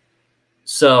 carry.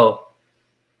 So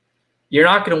you're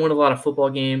not going to win a lot of football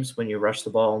games when you rush the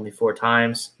ball only 4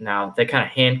 times. Now, they kind of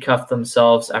handcuffed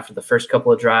themselves after the first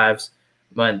couple of drives,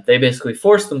 but they basically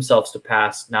forced themselves to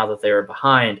pass now that they were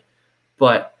behind.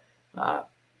 But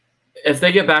if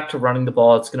they get back to running the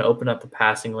ball, it's going to open up the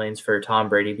passing lanes for Tom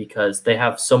Brady because they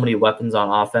have so many weapons on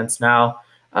offense now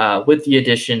with the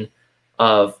addition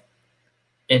of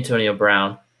Antonio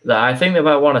Brown. I think they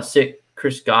might want to sit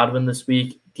Chris Godwin this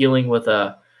week, dealing with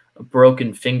a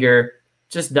broken finger.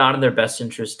 Just not in their best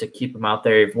interest to keep him out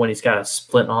there when he's got a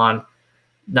splint on.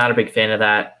 Not a big fan of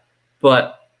that.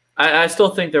 But I still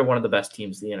think they're one of the best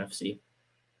teams in the NFC.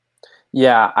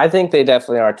 Yeah, I think they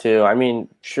definitely are too. I mean,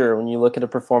 sure, when you look at a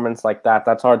performance like that,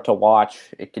 that's hard to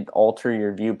watch. It could alter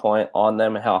your viewpoint on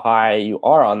them and how high you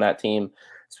are on that team,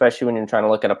 especially when you're trying to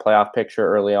look at a playoff picture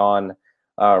early on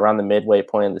around the midway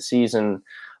point of the season.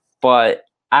 But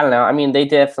I don't know. I mean, they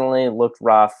definitely looked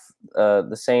rough.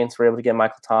 The Saints were able to get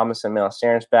Michael Thomas and Miles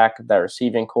Sanders back, that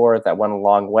receiving core that went a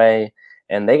long way,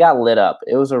 and they got lit up.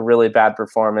 It was a really bad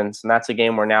performance, and that's a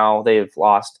game where now they've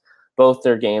lost both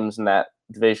their games in that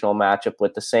divisional matchup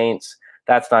with the Saints.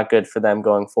 That's not good for them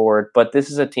going forward. But this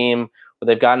is a team where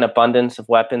they've got an abundance of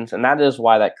weapons, and that is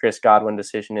why that Chris Godwin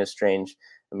decision is strange.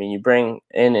 I mean, you bring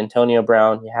in Antonio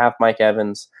Brown, you have Mike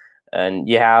Evans, and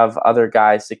you have other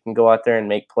guys that can go out there and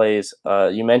make plays.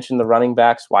 You mentioned the running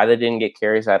backs. Why they didn't get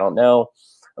carries, I don't know.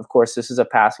 Of course, this is a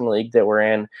passing league that we're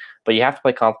in, but you have to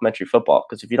play complementary football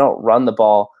because if you don't run the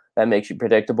ball, that makes you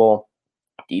predictable.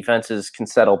 Defenses can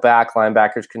settle back,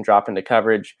 linebackers can drop into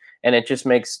coverage, and it just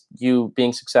makes you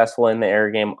being successful in the air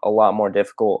game a lot more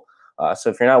difficult.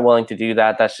 So if you're not willing to do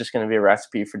that, that's just going to be a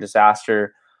recipe for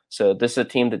disaster. So this is a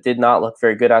team that did not look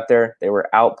very good out there. They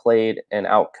were outplayed and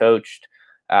outcoached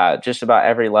just about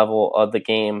every level of the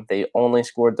game. They only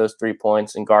scored those 3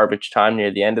 points in garbage time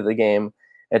near the end of the game.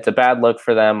 It's a bad look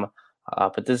for them.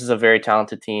 But this is a very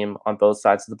talented team on both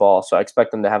sides of the ball, so I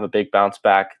expect them to have a big bounce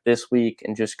back this week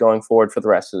and just going forward for the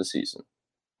rest of the season.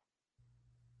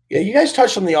 Yeah, you guys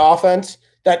touched on the offense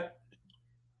that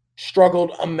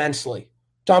struggled immensely.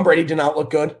 Tom Brady did not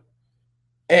look good,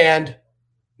 and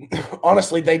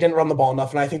honestly, they didn't run the ball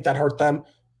enough, and I think that hurt them,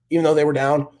 even though they were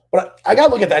down. But I got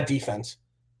to look at that defense.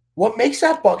 What makes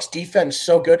that Bucs defense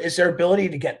so good is their ability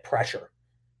to get pressure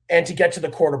and to get to the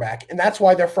quarterback, and that's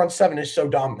why their front seven is so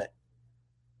dominant.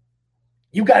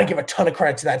 You got to give a ton of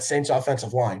credit to that Saints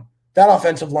offensive line. That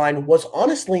offensive line was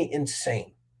honestly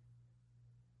insane.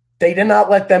 They did not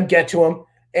let them get to him,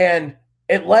 and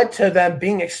it led to them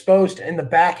being exposed in the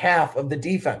back half of the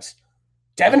defense.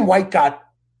 Devin White got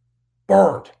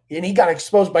burned, and he got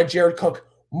exposed by Jared Cook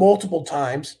multiple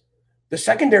times. The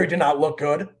secondary did not look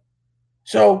good.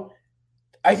 So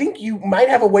I think you might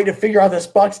have a way to figure out this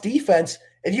Bucs defense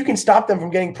if you can stop them from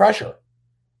getting pressure.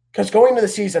 Because going into the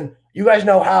season, you guys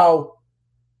know how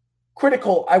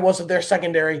critical I was of their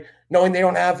secondary, knowing they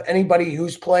don't have anybody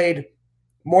who's played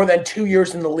more than 2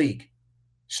 years in the league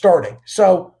starting.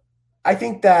 So I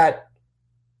think that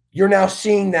you're now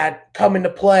seeing that come into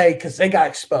play because they got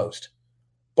exposed.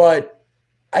 But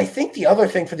I think the other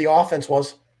thing for the offense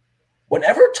was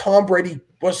whenever Tom Brady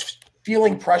was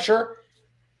feeling pressure,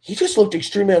 he just looked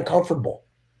extremely uncomfortable.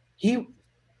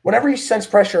 Whenever he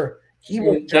sensed pressure,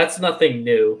 that's nothing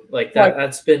new. Like that. Right.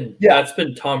 That's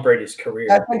been Tom Brady's career.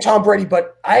 That's been Tom Brady,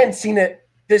 but I hadn't seen it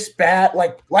this bad,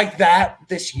 like that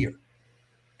this year.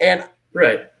 And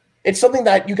right, it's something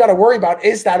that you got to worry about.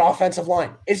 Is that offensive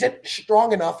line? Is it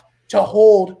strong enough to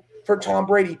hold for Tom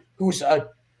Brady, who's a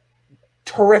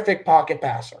terrific pocket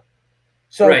passer?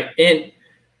 So right, and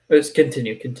let's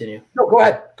continue. No, go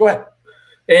ahead.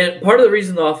 And part of the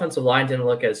reason the offensive line didn't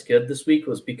look as good this week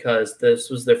was because this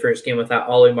was their first game without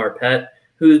Ollie Marpet,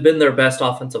 who's been their best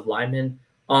offensive lineman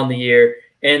on the year.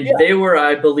 And they were,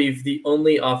 I believe, the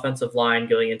only offensive line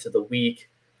going into the week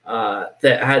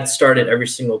that had started every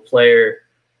single player,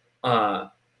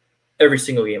 every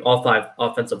single game, all 5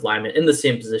 offensive linemen in the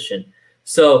same position.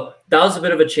 So that was a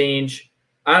bit of a change.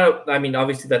 I mean,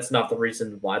 obviously that's not the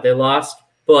reason why they lost,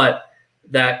 but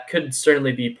that could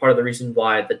certainly be part of the reason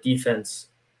why the defense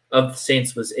of the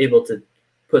Saints was able to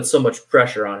put so much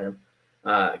pressure on him.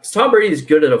 Because Tom Brady is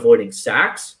good at avoiding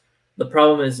sacks. The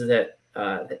problem is that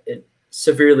it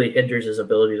severely hinders his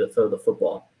ability to throw the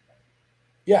football.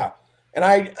 Yeah, and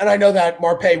I know that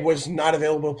Marpet was not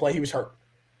available to play; he was hurt.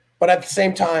 But at the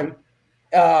same time,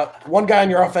 one guy on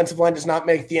your offensive line does not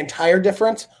make the entire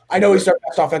difference. I know he's their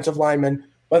best offensive lineman,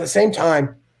 but at the same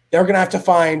time, they're going to have to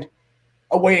find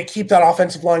a way to keep that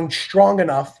offensive line strong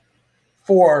enough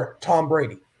for Tom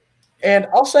Brady. And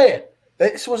I'll say it,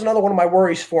 this was another one of my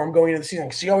worries for him going into the season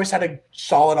because he always had a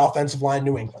solid offensive line in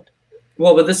New England.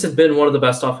 Well, but this has been one of the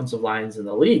best offensive lines in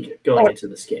the league going into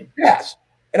this game. Yes.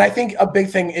 And I think a big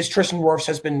thing is Tristan Wirfs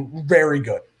has been very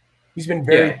good. He's been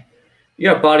very good. You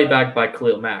got body bagged by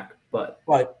Khalil Mack, but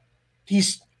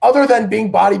he's, other than being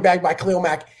body bagged by Khalil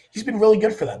Mack, he's been really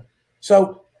good for them.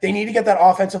 So they need to get that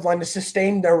offensive line to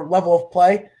sustain their level of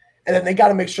play, and then they got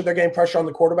to make sure they're getting pressure on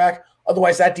the quarterback.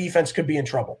 Otherwise, that defense could be in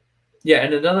trouble. Yeah,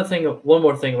 and one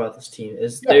more thing about this team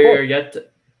is they're yet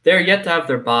to have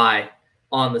their bye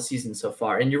on the season so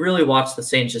far, and you really watch the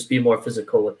Saints just be more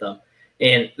physical with them,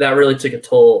 and that really took a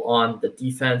toll on the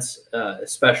defense,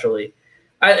 especially.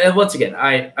 And once again,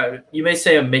 you may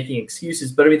say I'm making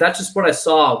excuses, but I mean that's just what I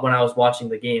saw when I was watching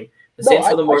the game. The Saints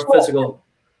were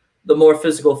the more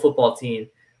physical football team.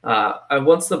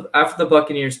 After the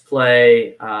Buccaneers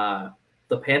play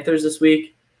the Panthers this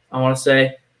week, I want to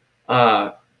say.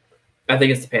 I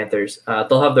think it's the Panthers.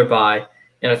 They'll have their bye,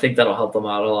 and I think that'll help them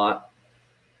out a lot.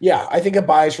 Yeah, I think a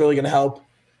bye is really going to help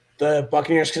the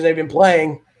Buccaneers because they've been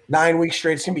playing 9 weeks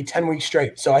straight. It's going to be 10 weeks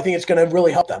straight. So I think it's going to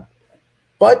really help them.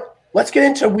 But let's get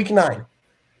into week 9.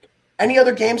 Any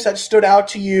other games that stood out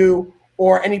to you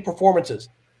or any performances?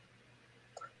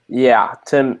 Yeah,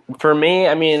 for me,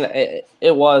 I mean,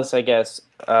 it was, I guess,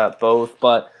 both.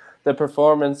 But the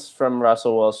performance from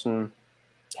Russell Wilson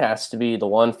has to be the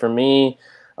one for me.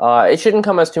 It shouldn't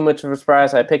come as too much of a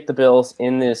surprise. I picked the Bills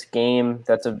in this game.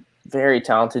 That's a very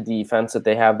talented defense that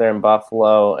they have there in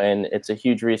Buffalo, and it's a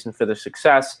huge reason for their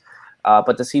success.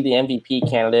 But to see the MVP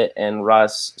candidate and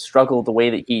Russ struggle the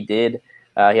way that he did,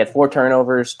 he had 4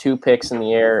 turnovers, 2 picks in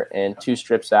the air, and 2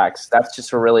 strip sacks. That's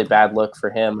just a really bad look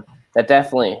for him. That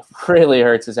definitely really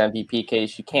hurts his MVP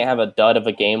case. You can't have a dud of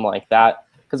a game like that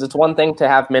because it's one thing to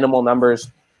have minimal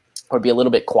numbers or be a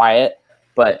little bit quiet.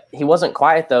 But he wasn't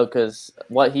quiet, though, because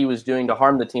what he was doing to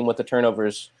harm the team with the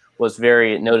turnovers was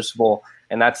very noticeable.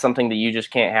 And that's something that you just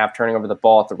can't have turning over the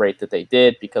ball at the rate that they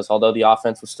did, because although the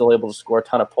offense was still able to score a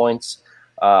ton of points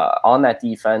on that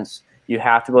defense, you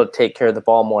have to be able to take care of the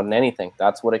ball more than anything.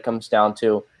 That's what it comes down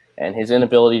to. And his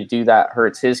inability to do that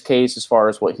hurts his case as far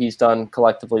as what he's done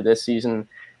collectively this season.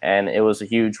 And it was a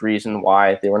huge reason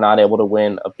why they were not able to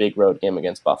win a big road game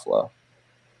against Buffalo.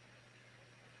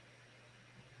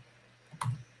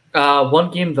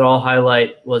 One game that I'll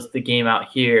highlight was the game out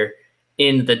here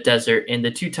in the desert. And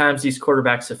the 2 times these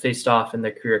quarterbacks have faced off in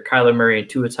their career, Kyler Murray and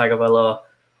Tua Tagovailoa,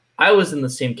 I was in the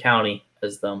same county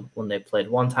as them when they played.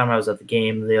 One time I was at the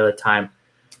game, the other time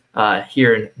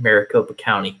here in Maricopa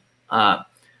County.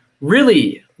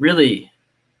 Really, really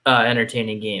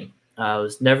entertaining game. It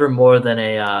was never more than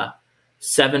a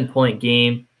 7-point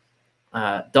game.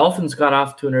 Dolphins got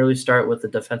off to an early start with a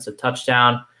defensive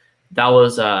touchdown. That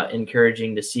was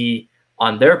encouraging to see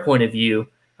on their point of view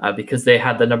because they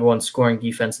had the number one scoring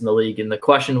defense in the league. And the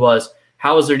question was,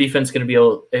 how is their defense going to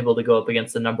be able to go up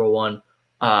against the number one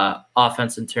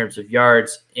offense in terms of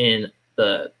yards in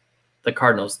the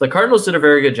Cardinals? The Cardinals did a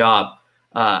very good job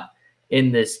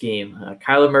in this game.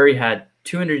 Kyler Murray had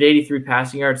 283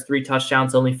 passing yards, 3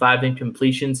 touchdowns, only 5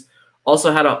 incompletions.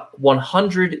 Also had a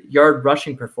 100-yard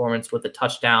rushing performance with a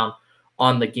touchdown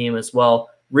on the game as well,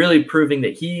 really proving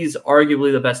that he's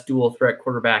arguably the best dual threat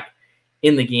quarterback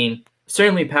in the game.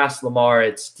 Certainly past Lamar,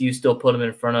 do you still put him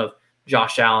in front of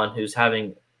Josh Allen, who's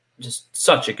having just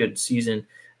such a good season,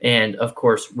 and, of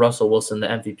course, Russell Wilson, the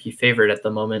MVP favorite at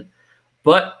the moment.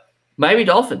 But Miami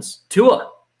Dolphins, Tua.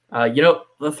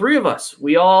 The three of us,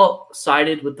 we all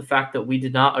sided with the fact that we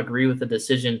did not agree with the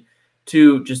decision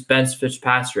to just bench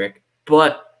Fitzpatrick.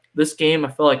 But this game,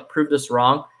 I feel like, proved us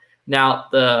wrong. Now,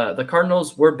 the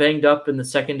Cardinals were banged up in the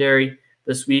secondary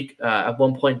this week. At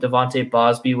one point, Devontae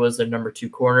Bosby was their number 2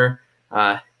 corner.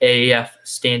 AAF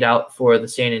standout for the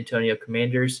San Antonio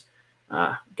Commanders.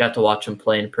 Got to watch him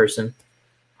play in person.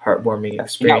 Heartwarming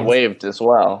experience. He got waived as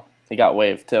well. He got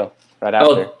waived, too, right after.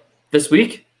 Oh, this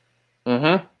week?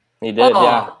 Mm-hmm. He did,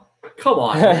 yeah. Come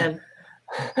on, man.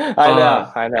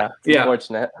 I know. It's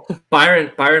unfortunate.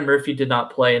 Byron Murphy did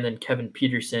not play, and then Kevin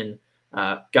Peterson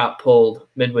got pulled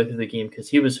midway through the game because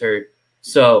he was hurt.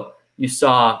 So you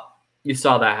saw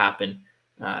that happen.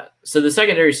 So the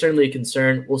secondary is certainly a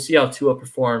concern. We'll see how Tua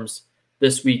performs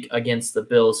this week against the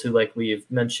Bills, who, like we've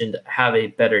mentioned, have a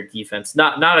better defense.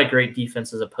 Not a great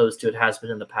defense as opposed to it has been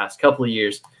in the past couple of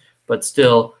years, but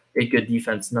still a good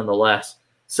defense nonetheless.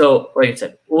 So, like I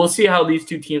said, we'll see how these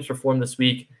two teams perform this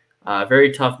week.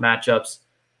 Very tough matchups.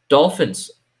 Dolphins,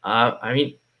 I've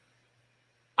been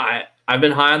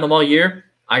high on them all year.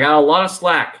 I got a lot of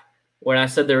slack when I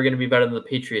said they were going to be better than the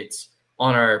Patriots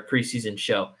on our preseason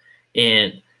show,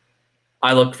 and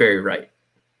I looked very right.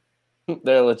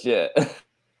 They're legit.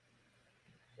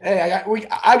 Hey,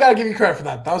 I got to give you credit for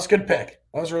that. That was a good pick.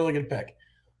 That was a really good pick.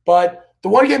 But the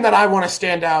one game that I want to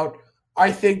stand out,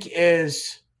 I think,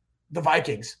 is the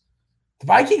Vikings. The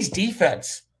Vikings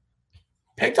defense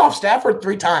picked off Stafford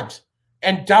 3 times,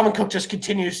 and Dalvin Cook just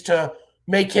continues to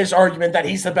make his argument that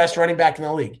he's the best running back in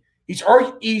the league. He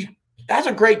has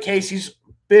a great case. He's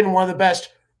been one of the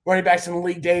best running backs in the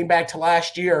league dating back to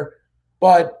last year.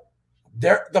 But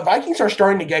the Vikings are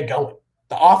starting to get going.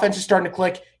 The offense is starting to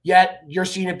click, yet you're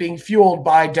seeing it being fueled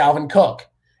by Dalvin Cook.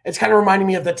 It's kind of reminding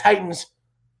me of the Titans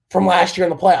from last year in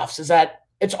the playoffs, is that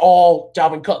it's all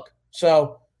Dalvin Cook.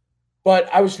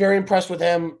 But I was very impressed with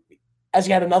him as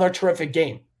he had another terrific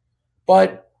game.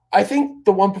 But I think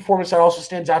the one performance that also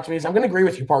stands out to me is, I'm going to agree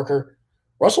with you, Parker.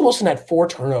 Russell Wilson had 4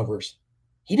 turnovers.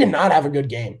 He did not have a good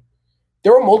game.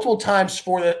 There were multiple times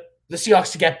for the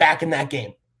Seahawks to get back in that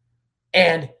game.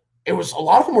 And a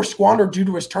lot of them were squandered due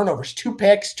to his turnovers. 2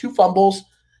 picks, 2 fumbles.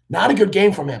 Not a good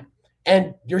game from him.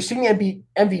 And you're seeing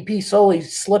MVP slowly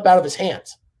slip out of his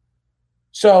hands.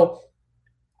 So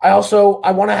I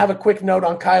want to have a quick note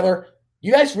on Kyler.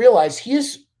 You guys realize he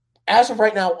is, as of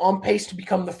right now, on pace to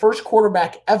become the first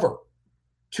quarterback ever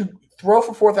to throw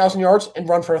for 4,000 yards and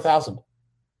run for 1,000.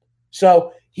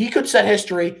 So he could set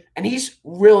history, and he's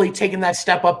really taken that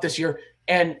step up this year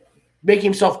and making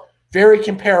himself very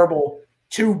comparable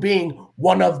to being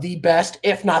one of the best,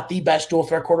 if not the best, dual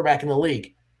threat quarterback in the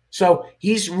league. So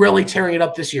he's really tearing it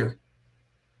up this year.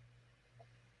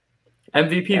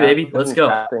 MVP, baby. Let's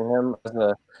go.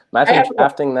 Imagine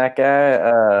drafting that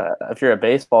guy if you're a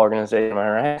baseball organization, am I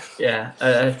right?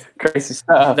 Yeah. Crazy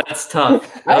stuff. That's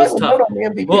tough. I have a note on the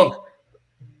MVP. Well,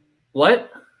 what?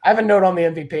 I have a note on the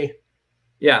MVP.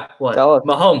 Yeah, what?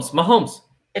 Mahomes.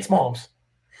 It's Mahomes.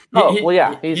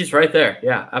 He's right there.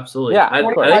 Yeah, absolutely. Yeah, I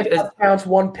think touchdowns,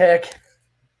 1 pick.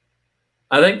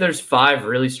 I think there's 5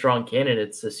 really strong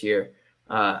candidates this year.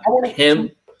 Do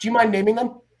you mind naming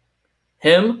them?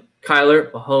 Him,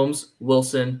 Kyler, Mahomes,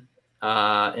 Wilson,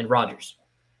 and Rodgers.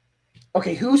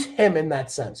 Okay, who's him in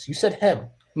that sense? You said him.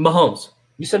 Mahomes.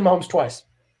 You said Mahomes twice.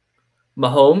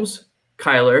 Mahomes,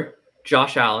 Kyler,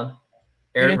 Josh Allen,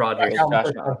 Aaron Rodgers.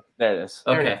 There it is.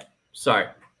 Okay, sorry.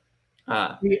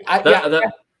 I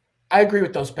agree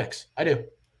with those picks. I do.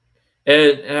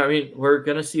 And I mean, we're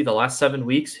going to see the last 7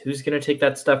 weeks who's going to take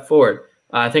that step forward.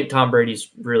 I think Tom Brady's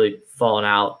really fallen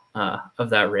out of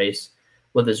that race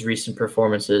with his recent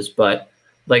performances. But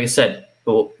like I said,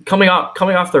 coming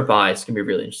off their bye, it's going to be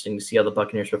really interesting to see how the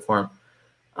Buccaneers perform.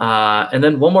 And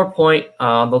then one more point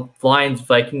on the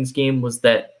Lions-Vikings game was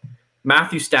that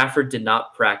Matthew Stafford did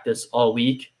not practice all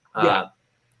week.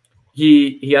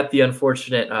 He got the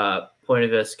unfortunate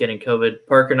Pointevis getting COVID.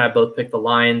 Parker and I both picked the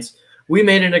Lions. We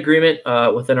made an agreement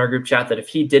within our group chat that if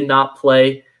he did not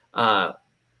play,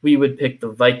 we would pick the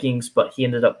Vikings, but he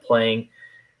ended up playing.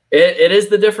 It is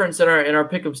the difference in our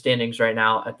pick'em standings right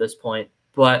now at this point,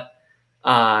 but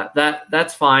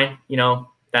that's fine. You know,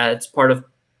 that's part of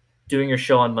doing your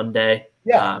show on Monday.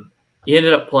 Yeah. He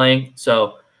ended up playing,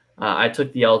 so I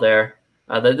took the L there.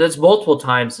 There's multiple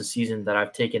times this season that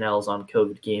I've taken L's on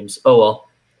COVID games. Oh,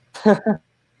 well.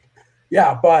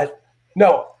 Yeah, but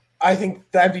no, I think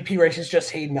the MVP race is just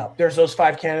heating up. There's those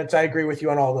 5 candidates. I agree with you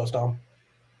on all those, Dom.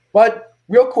 But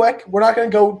real quick, we're not going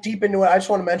to go deep into it. I just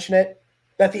want to mention it,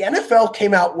 that the NFL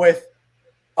came out with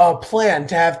a plan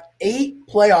to have 8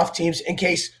 playoff teams in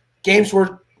case games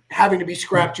were having to be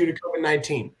scrapped due to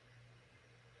COVID-19.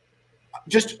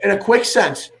 Just in a quick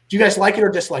sense, do you guys like it or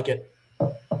dislike it?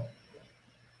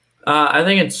 I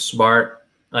think it's smart.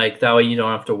 Like, that way you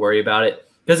don't have to worry about it.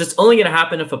 Because it's only going to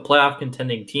happen if a playoff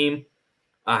contending team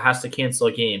has to cancel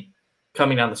a game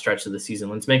coming down the stretch of the season.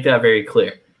 Let's make that very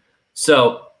clear.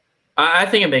 So I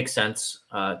think it makes sense.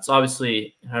 It's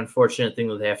obviously an unfortunate thing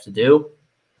that they have to do,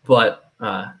 but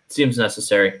it seems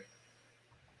necessary.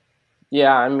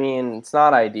 Yeah, I mean, it's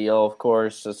not ideal, of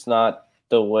course. It's not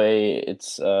the way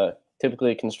it's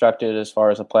typically constructed as far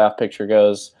as a playoff picture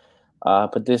goes.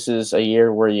 But this is a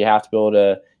year where you have to be able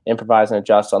to improvise and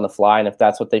adjust on the fly. And if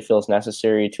that's what they feel is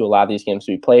necessary to allow these games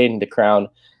to be played and to crown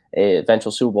a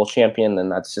eventual Super Bowl champion, then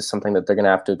that's just something that they're going to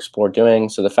have to explore doing.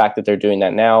 So the fact that they're doing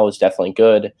that now is definitely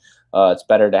good. It's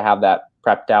better to have that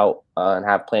prepped out and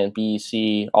have plan B,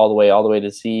 C, all the way to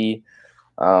Z.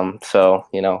 So,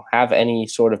 you know, have any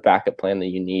sort of backup plan that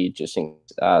you need just in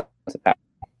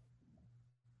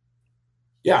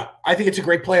Yeah, I think it's a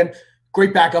great plan,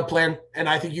 great backup plan, and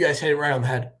I think you guys hit it right on the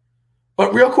head.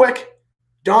 But real quick,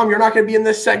 Dom, you're not going to be in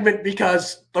this segment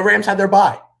because the Rams had their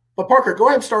bye. But Parker, go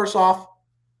ahead and start us off.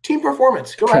 Team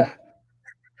performance. Go ahead.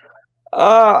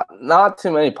 Not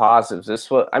too many positives.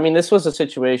 This was a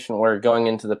situation where going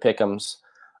into the pick'ems,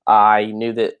 I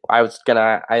knew that I was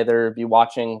gonna either be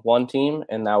watching one team,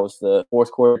 and that was the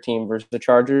fourth quarter team versus the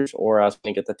Chargers, or I was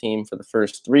gonna get the team for the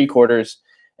first 3 quarters.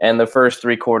 And the first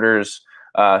 3 quarters,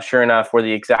 sure enough, were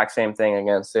the exact same thing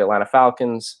against the Atlanta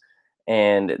Falcons,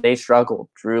 and they struggled.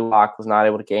 Drew Lock was not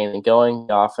able to get anything going.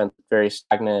 The offense was very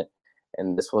stagnant,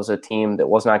 and this was a team that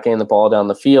was not getting the ball down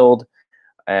the field,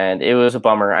 and it was a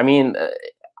bummer. I mean,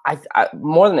 I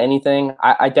more than anything,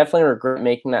 I definitely regret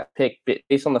making that pick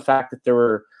based on the fact that there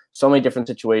were so many different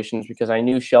situations, because I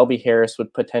knew Shelby Harris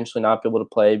would potentially not be able to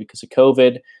play because of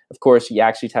COVID. Of course, he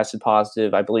actually tested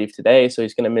positive, I believe, today, so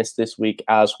he's going to miss this week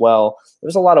as well.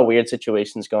 There's a lot of weird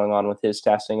situations going on with his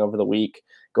testing over the week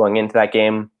going into that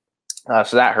game,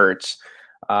 so that hurts.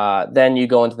 Then you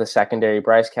go into the secondary.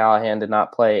 Bryce Callahan did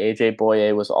not play. A.J.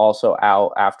 Boye was also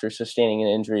out after sustaining an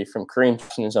injury from Kareem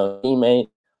Jackson, his own teammate.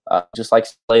 Just like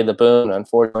Slay the Boom,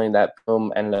 unfortunately, that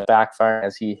boom ended up backfiring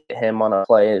as he hit him on a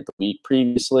play the week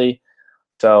previously.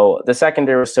 So the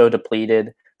secondary was so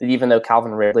depleted that even though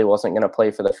Calvin Ridley wasn't going to play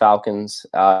for the Falcons,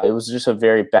 it was just a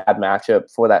very bad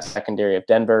matchup for that secondary of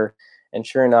Denver. And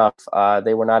sure enough,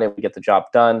 they were not able to get the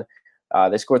job done.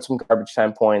 They scored some garbage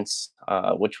time points,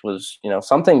 which was,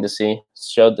 something to see.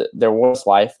 Showed that there was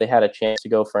life. They had a chance to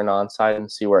go for an onside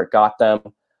and see where it got them.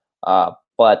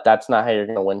 But that's not how you're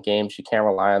going to win games. You can't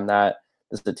rely on that.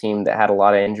 This is a team that had a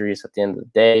lot of injuries at the end of the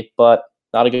day, but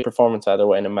not a good performance either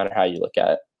way, no matter how you look at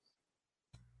it.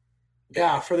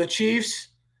 Yeah, for the Chiefs,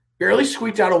 barely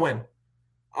squeaked out a win.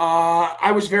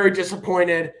 I was very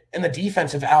disappointed in the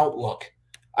defensive outlook.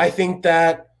 I think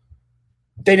that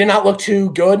they did not look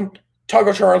too good.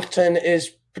 Tucker Charlton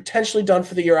is potentially done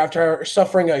for the year after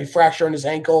suffering a fracture in his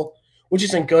ankle, which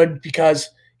isn't good because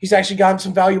he's actually gotten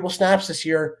some valuable snaps this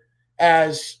year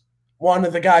as one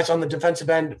of the guys on the defensive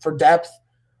end for depth.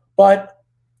 But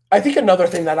I think another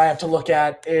thing that I have to look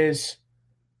at is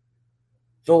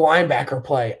the linebacker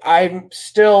play. I'm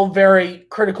still very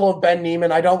critical of Ben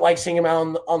Neiman. I don't like seeing him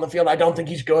out on the field. I don't think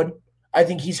he's good. I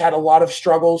think he's had a lot of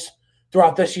struggles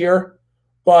throughout this year.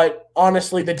 But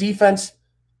honestly, the defense,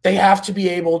 they have to be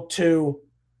able to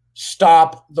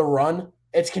stop the run.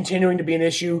 It's continuing to be an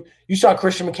issue. You saw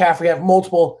Christian McCaffrey have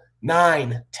multiple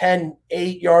 9, 10,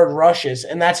 8-yard rushes,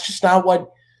 and that's just not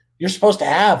what you're supposed to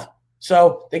have.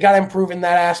 So they got to improve in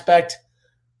that aspect.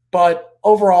 But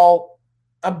overall,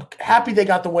 I'm happy they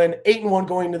got the win. 8-1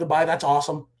 going into the bye. That's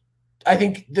awesome. I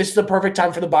think this is the perfect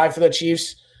time for the bye for the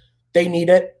Chiefs. They need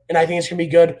it, and I think it's going to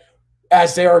be good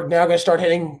as they are now going to start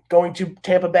going to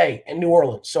Tampa Bay and New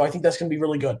Orleans. So I think that's going to be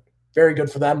really good. Very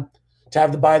good for them to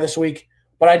have the bye this week.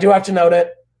 But I do have to note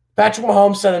it. Patrick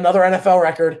Mahomes set another NFL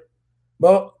record.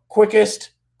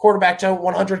 Quickest quarterback to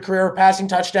 100 career passing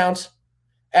touchdowns,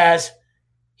 as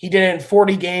he did it in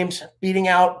 40 games, beating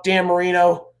out Dan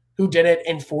Marino, who did it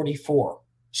in 44.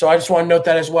 So I just want to note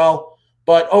that as well.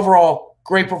 But overall,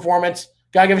 great performance.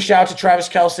 Got to give a shout out to Travis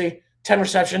Kelce. 10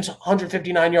 receptions,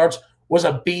 159 yards, was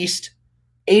a beast.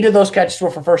 8 of those catches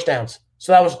were for first downs.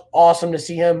 So that was awesome to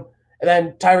see him. And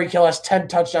then Tyreek Hill has 10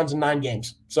 touchdowns in 9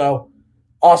 games. So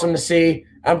awesome to see.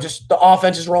 The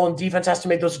offense is rolling. Defense has to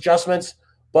make those adjustments.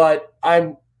 But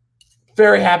I'm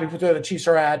very happy with where the Chiefs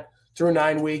are at through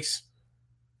 9 weeks.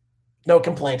 No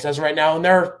complaints as of right now. And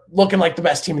they're looking like the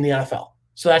best team in the NFL.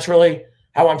 So that's really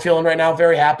how I'm feeling right now.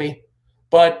 Very happy.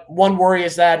 But one worry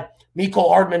is that Mecole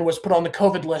Hardman was put on the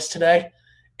COVID list today,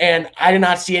 and I did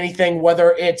not see anything,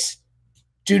 whether it's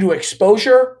due to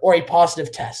exposure or a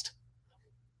positive test.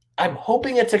 I'm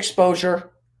hoping it's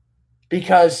exposure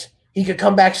because he could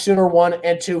come back sooner, 1,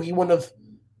 and 2, he wouldn't have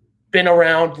been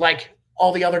around like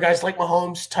all the other guys like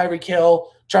Mahomes, Tyreek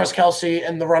Hill, Travis Kelce,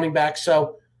 and the running back.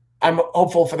 So I'm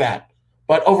hopeful for that.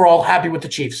 But overall, happy with the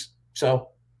Chiefs. So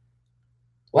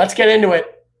let's get into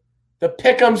it. The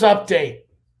Pick'ems update.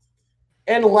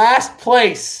 In last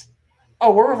place,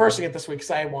 we're reversing it this week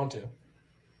because I want to.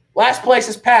 Last place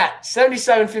is Pat,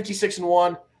 77, 56, and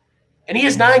 1. And he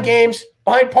has 9 games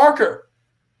behind Parker,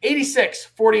 86,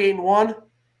 48, and 1.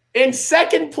 In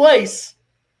second place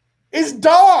is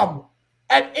Dom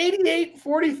at 88,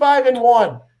 45, and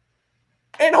 1.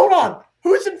 And hold on,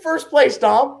 who's in first place,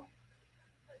 Dom?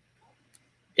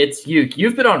 It's you.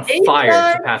 You've been on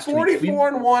fire the past 44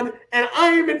 and 1, and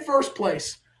I am in first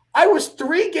place. I was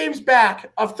 3 games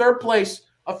back of third place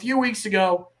a few weeks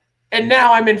ago, and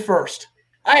now I'm in first.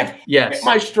 I have hit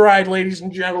my stride, ladies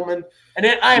and gentlemen, and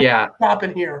I am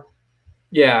stopping here.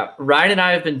 Yeah, Ryan and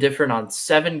I have been different on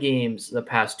 7 games the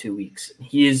past 2 weeks.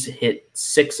 He's hit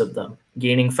 6 of them,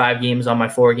 gaining 5 games on my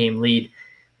 4-game lead.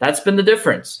 That's been the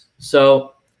difference.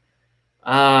 So,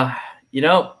 you got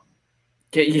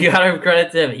to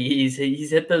credit him. He's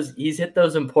hit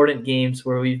those important games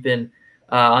where we've been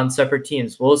on separate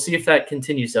teams. We'll see if that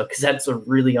continues, though, because that's a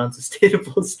really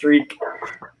unsustainable streak.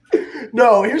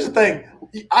 No, here's the thing.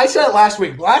 I said it last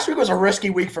week. Last week was a risky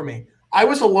week for me. I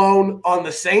was alone on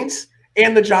the Saints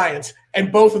and the Giants,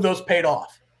 and both of those paid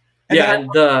off. And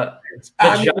the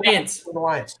Giants the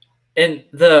Lions. And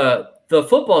the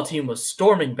football team was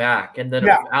storming back, and then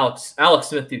Alex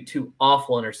Smith threw 2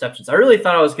 awful interceptions. I really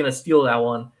thought I was going to steal that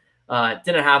one. It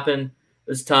didn't happen. It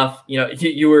was tough.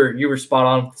 You were spot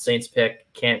on with the Saints pick.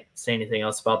 Can't say anything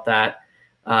else about that.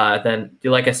 Then,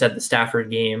 like I said, the Stafford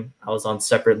game, I was on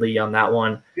separately on that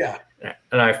one. Yeah.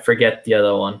 And I forget the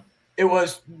other one. It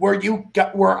was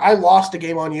where I lost a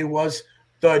game on you was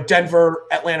the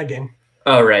Denver-Atlanta game.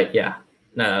 Oh, right. Yeah.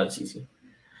 No, that was easy.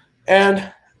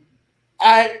 And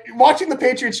watching the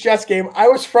Patriots-Jets game, I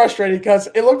was frustrated because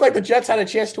it looked like the Jets had a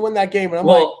chance to win that game. And I'm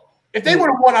like, if they would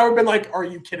have won, I would have been like, are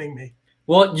you kidding me?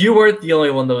 Well, you weren't the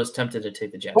only one that was tempted to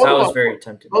take the Jets. I was very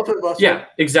tempted. Both of us. Yeah,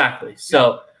 exactly.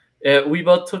 So we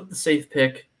both took the safe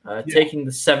pick, taking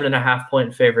the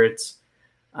 7.5-point favorites.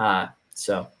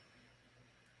 So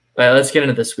let's get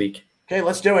into this week. Okay,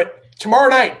 let's do it. Tomorrow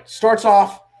night starts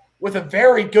off with a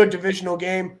very good divisional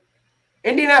game.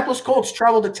 Indianapolis Colts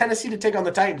travel to Tennessee to take on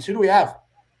the Titans. Who do we have?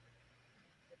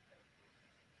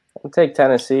 I'll take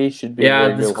Tennessee. Should be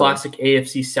this classic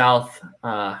AFC South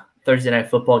Thursday night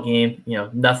football game.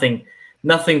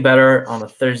 Nothing better on a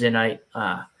Thursday night.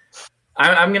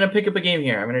 I'm going to pick up a game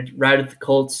here. I'm going to ride with the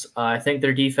Colts. I think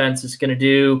their defense is going to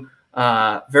do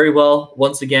very well.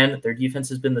 Once again, their defense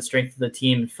has been the strength of the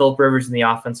team. Philip Rivers in the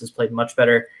offense has played much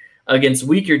better against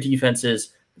weaker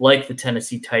defenses like the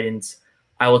Tennessee Titans.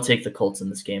 I will take the Colts in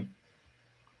this game.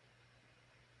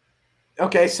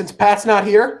 Okay, since Pat's not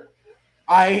here,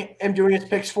 I am doing his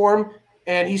picks for him,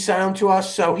 and he sent them to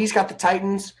us. So he's got the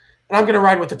Titans, and I'm going to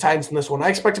ride with the Titans in this one. I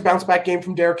expect a bounce-back game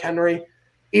from Derrick Henry.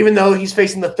 Even though he's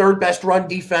facing the 3rd-best run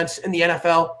defense in the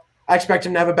NFL, I expect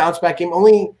him to have a bounce-back game,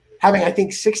 only having, I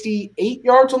think, 68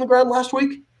 yards on the ground last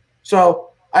week. So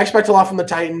I expect a lot from the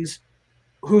Titans,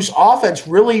 whose offense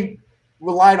really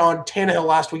relied on Tannehill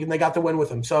last week, and they got the win with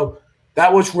him. So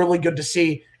that was really good to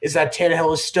see, is that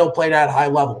Tannehill is still playing at a high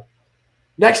level.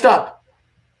 Next up,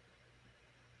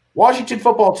 Washington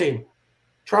football team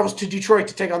travels to Detroit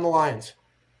to take on the Lions.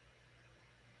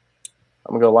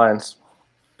 I'm going to go Lions.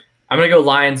 I'm going to go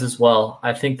Lions as well.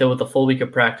 I think that with a full week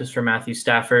of practice for Matthew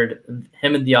Stafford,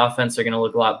 him and the offense are going to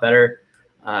look a lot better.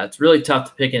 It's really tough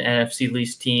to pick an NFC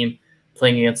least team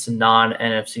playing against a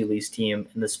non-NFC least team,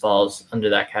 and this falls under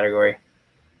that category.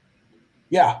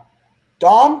 Yeah.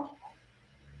 Dom,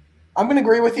 I'm going to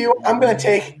agree with you. I'm going to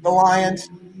take the Lions.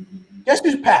 Guess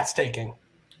who's Pat's taking?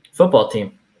 Football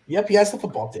team. Yep, he has the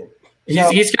football team.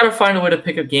 He's got to find a way to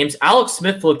pick up games. Alex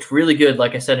Smith looked really good,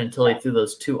 like I said, until he threw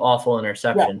those 2 awful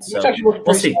interceptions. Yeah, so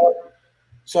we'll see.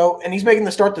 So, and he's making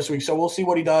the start this week, so we'll see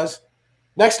what he does.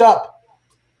 Next up,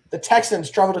 the Texans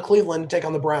travel to Cleveland to take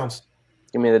on the Browns.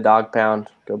 Give me the dog pound.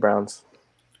 Go Browns.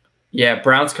 Yeah,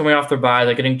 Browns coming off their bye.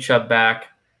 They're getting Chubb back.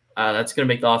 That's going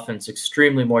to make the offense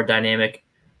extremely more dynamic.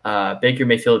 Baker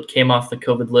Mayfield came off the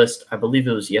COVID list, I believe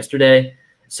it was yesterday.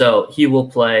 So he will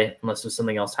play unless there's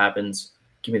something else happens.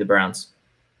 Give me the Browns.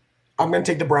 I'm going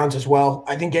to take the Browns as well.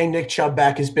 I think getting Nick Chubb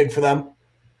back is big for them.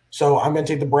 So I'm going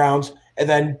to take the Browns. And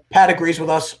then Pat agrees with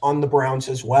us on the Browns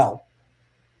as well.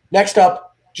 Next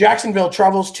up, Jacksonville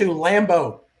travels to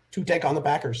Lambeau to take on the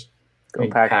Packers. Go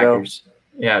Packers.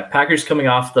 Yeah, Packers coming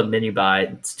off the mini bye.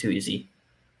 It's too easy.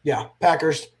 Yeah,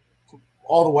 Packers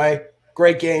all the way.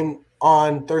 Great game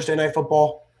on Thursday Night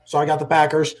Football. So I got the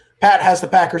Packers. Pat has the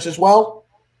Packers as well.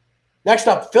 Next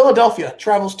up, Philadelphia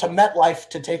travels to MetLife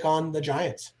to take on the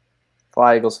Giants.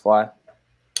 Fly, Eagles, fly.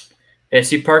 Yeah,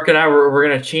 see, Park and I, we're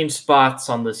going to change spots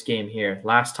on this game here.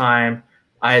 Last time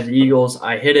I had the Eagles.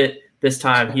 I hit it. This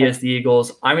time he has the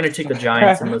Eagles. I'm going to take the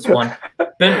Giants in this one.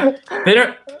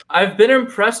 I've been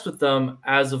impressed with them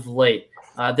as of late.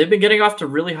 They've been getting off to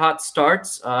really hot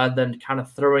starts, then kind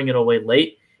of throwing it away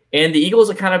late. And the Eagles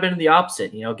have kind of been the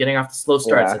opposite, getting off to slow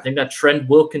starts. Yeah. I think that trend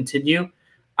will continue.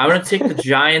 I'm going to take the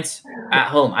Giants at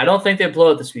home. I don't think they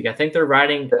blow it this week. I think they're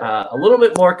riding a little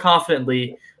bit more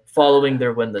confidently following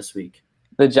their win this week.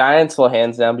 The Giants will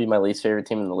hands down be my least favorite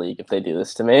team in the league if they do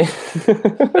this to me.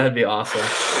 That'd be awesome.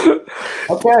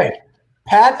 Okay.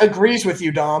 Pat agrees with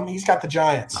you, Dom. He's got the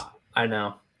Giants. I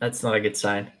know. That's not a good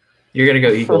sign. You're going to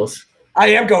go Eagles. I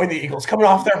am going the Eagles. Coming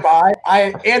off their bye.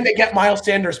 And they get Miles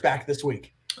Sanders back this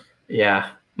week. Yeah.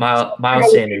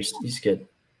 Miles Sanders. He's good.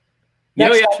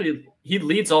 He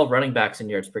leads all running backs in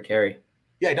yards per carry.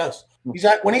 Yeah, he does.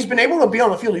 When he's been able to be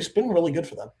on the field, he's been really good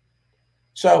for them.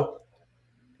 So,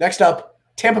 next up,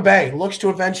 Tampa Bay looks to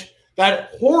avenge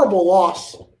that horrible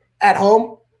loss at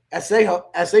home as they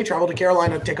travel to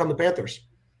Carolina to take on the Panthers.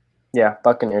 Yeah,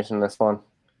 Buccaneers in this one.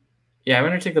 Yeah, I'm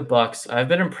going to take the Bucs. I've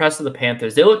been impressed with the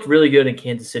Panthers. They looked really good in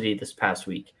Kansas City this past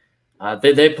week.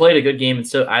 They played a good game, and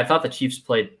so I thought the Chiefs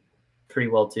played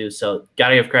pretty well too. So got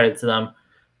to give credit to them.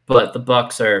 But the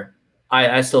Bucs are,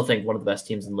 I still think, one of the best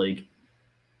teams in the league.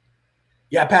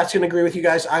 Yeah, Pat's going to agree with you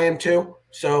guys. I am too.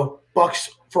 So Bucs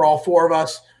for all 4 of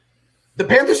us. The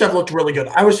Panthers have looked really good.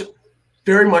 I was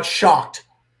very much shocked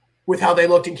with how they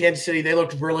looked in Kansas City. They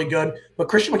looked really good. But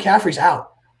Christian McCaffrey's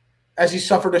out as he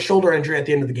suffered a shoulder injury at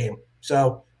the end of the game.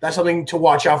 So that's something to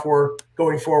watch out for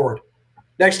going forward.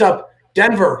 Next up,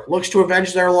 Denver looks to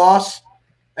avenge their loss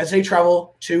as they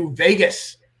travel to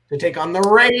Vegas to take on the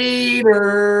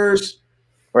Raiders.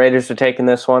 Raiders are taking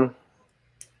this one.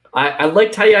 I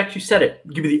liked how you actually said it.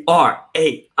 Give me the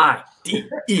R-A-I-D-E-R-S.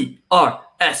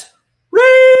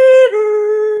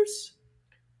 Raiders.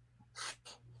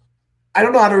 I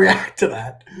don't know how to react to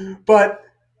that, but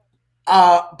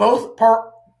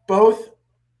both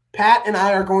Pat and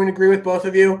I are going to agree with both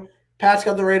of you. Pat's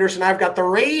got the Raiders, and I've got the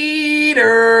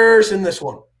Raiders in this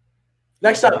one.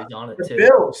 Next up, the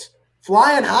Bills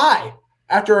flying high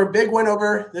after a big win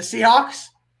over the Seahawks.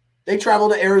 They travel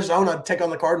to Arizona to take on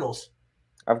the Cardinals.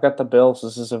 I've got the Bills.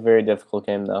 This is a very difficult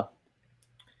game, though.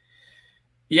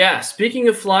 Yeah, speaking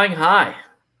of flying high,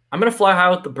 I'm going to fly high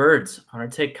with the Birds. I'm going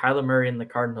to take Kyler Murray and the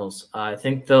Cardinals. I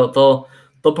think they'll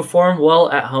perform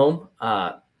well at home.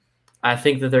 I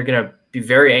think that they're going to be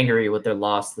very angry with their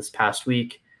loss this past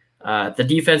week. The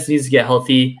defense needs to get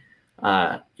healthy.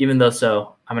 Even though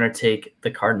so, I'm going to take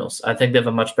the Cardinals. I think they have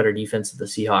a much better defense than the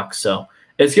Seahawks. So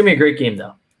it's going to be a great game,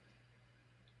 though.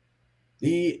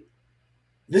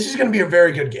 This is going to be a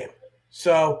very good game.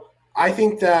 So I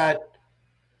think that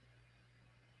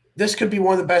this could be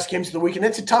one of the best games of the week, and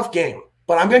it's a tough game.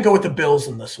 But I'm going to go with the Bills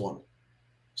in this one.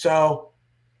 So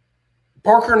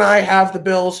Parker and I have the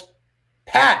Bills.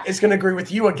 Pat is going to agree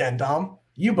with you again, Dom.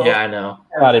 You both. Yeah, I know.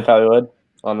 I probably would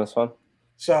on this one.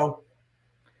 So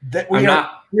we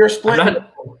are split.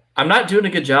 I'm not doing a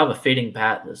good job of fading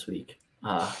Pat this week.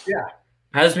 Yeah.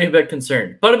 Has me a bit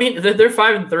concerned. But, I mean, they're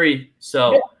 5-3,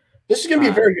 so. Yeah. This is going to be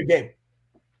a very good game.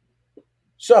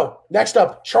 So, next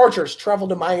up, Chargers travel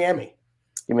to Miami.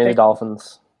 Give me the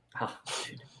Dolphins. Oh,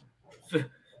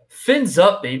 Fins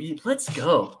up, baby. Let's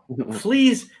go.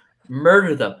 Please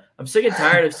murder them. I'm sick and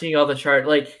tired of seeing all the chart.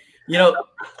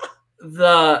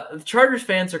 The Chargers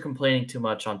fans are complaining too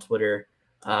much on Twitter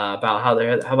about how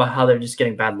they're just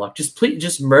getting bad luck.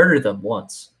 Just murder them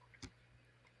once.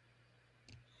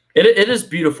 It is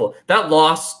beautiful. That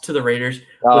loss to the Raiders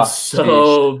was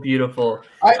so beautiful.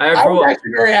 I'm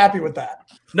actually very happy with that.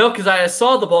 No, because I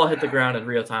saw the ball hit the ground in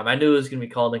real time. I knew it was going to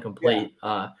be called incomplete,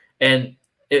 and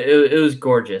it was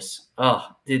gorgeous. Oh,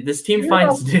 dude, this team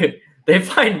they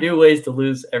find new ways to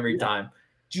lose every time.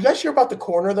 Did you guys hear about the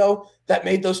corner though that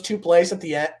made those two plays at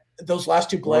the end? Those last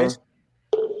two plays.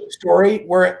 Story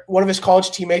where one of his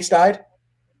college teammates died.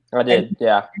 I did,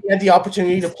 yeah. He had the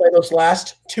opportunity to play those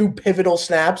last two pivotal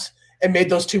snaps and made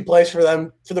those two plays for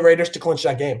the Raiders to clinch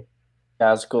that game.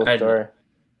 Yeah, that's a cool story.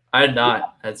 I did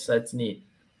not. That's neat.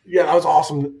 Yeah, that was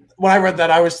awesome. When I read that,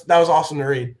 that was awesome to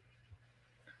read.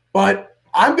 But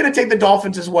I'm going to take the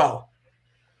Dolphins as well.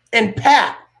 And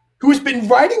Pat, who's been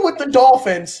riding with the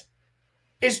Dolphins,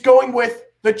 is going with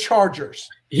the Chargers.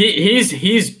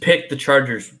 He's picked the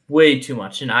Chargers way too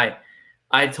much, and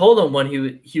I told him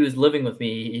when he was living with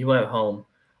me, he went home.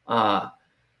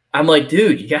 I'm like,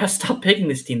 dude, you gotta stop picking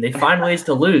this team. They find ways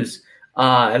to lose.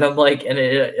 And I'm like, and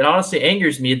it honestly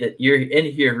angers me that you're in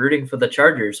here rooting for the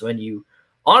Chargers when you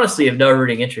honestly have no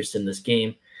rooting interest in this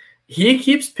game. He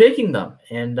keeps picking them,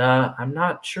 and I'm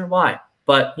not sure why.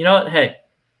 But you know what? Hey,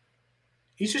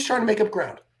 he's just trying to make up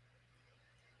ground.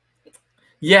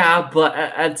 Yeah, but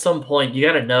at some point you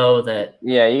got to know that.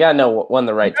 Yeah, you got to know when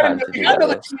the right time to do that. You got to know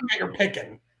the team that you're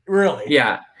picking, really.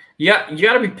 Yeah, you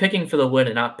got to be picking for the win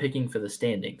and not picking for the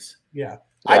standings. Yeah,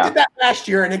 I did that last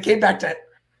year, and it came back to.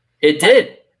 It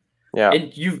did. Yeah,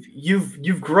 and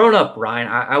you've grown up, Ryan.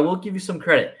 I will give you some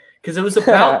credit because it was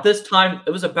about this time.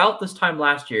 It was about this time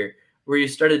last year where you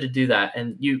started to do that,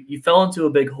 and you fell into a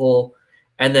big hole,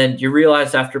 and then you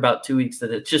realized after about 2 weeks that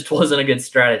it just wasn't a good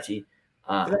strategy.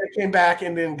 Then I came back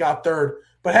and then got third.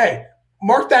 But hey,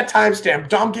 mark that timestamp.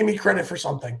 Dom gave me credit for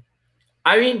something.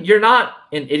 I mean, you're not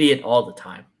an idiot all the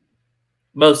time.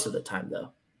 Most of the time,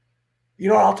 though. You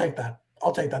know what? I'll take that.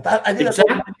 I think exactly. that's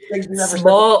one of the things we've ever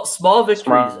said. Small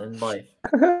victories in life.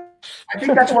 I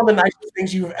think that's one of the nicest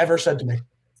things you've ever said to me.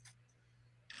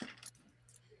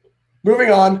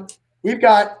 Moving on, we've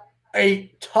got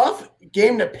a tough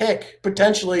game to pick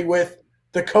potentially with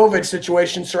the COVID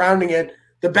situation surrounding it.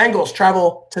 The Bengals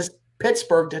travel to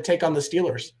Pittsburgh to take on the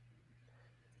Steelers.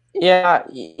 Yeah,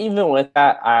 even with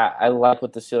that, I like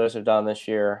what the Steelers have done this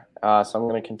year, so I'm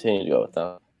going to continue to go with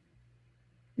them.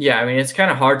 Yeah, I mean, it's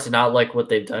kind of hard to not like what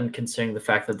they've done considering the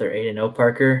fact that they're 8-0,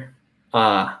 Parker.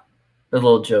 A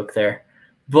little joke there.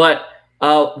 But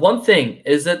one thing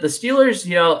is that the Steelers,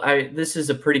 this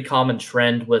is a pretty common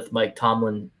trend with Mike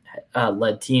Tomlin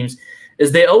led teams,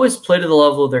 is they always play to the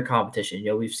level of their competition.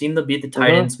 We've seen them beat the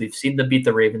Titans. We've seen them beat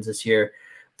the Ravens this year.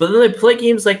 But then they play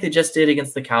games like they just did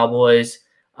against the Cowboys.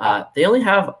 I think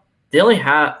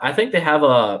they have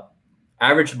a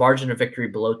average margin of victory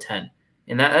below 10.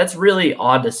 And that's really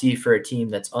odd to see for a team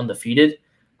that's undefeated.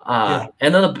 And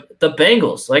then the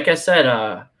Bengals, like I said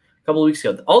a couple of weeks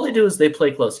ago, all they do is they play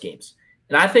close games.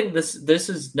 And I think this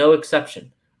is no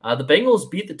exception. The Bengals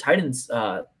beat the Titans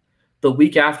the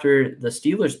week after the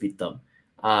Steelers beat them.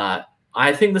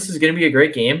 I think this is going to be a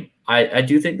great game. I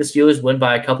do think the Steelers win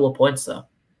by a couple of points, though.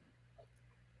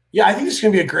 Yeah, I think this is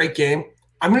going to be a great game.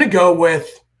 I'm going to go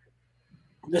with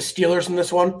the Steelers in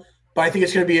this one, but I think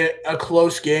it's going to be a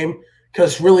close game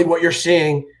because really what you're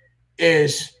seeing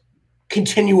is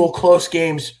continual close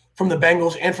games from the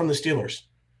Bengals and from the Steelers.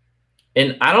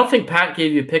 And I don't think Pat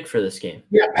gave you a pick for this game.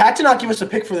 Yeah, Pat did not give us a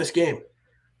pick for this game.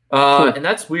 And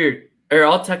that's weird. Or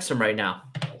I'll text him right now.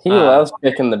 He loves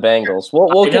picking the Bengals.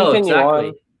 We'll continue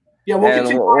on. Yeah, we'll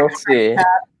continue on. We'll see.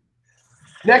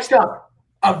 Next up,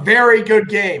 a very good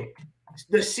game.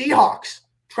 The Seahawks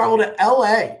travel to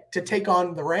LA to take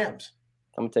on the Rams.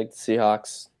 I'm going to take the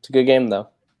Seahawks. It's a good game, though.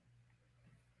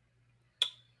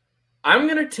 I'm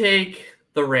going to take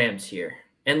the Rams here.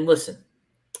 And listen,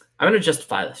 I'm going to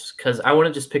justify this because I want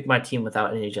to just pick my team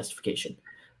without any justification.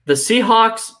 The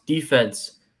Seahawks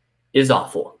defense is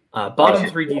awful. Bottom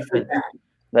three defense.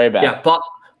 Very bad. Yeah,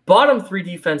 bottom three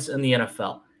defense in the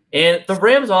NFL. And the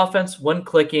Rams offense, when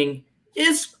clicking,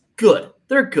 is good.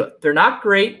 They're good. They're not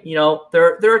great.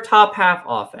 They're a top half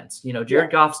offense.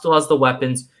 Jared Goff still has the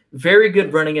weapons. Very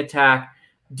good running attack,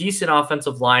 decent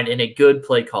offensive line, and a good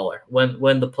play caller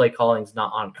when the play calling is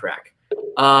not on crack.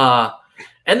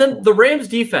 And then the Rams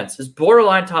defense is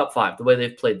borderline top 5 the way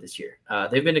they've played this year.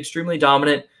 They've been extremely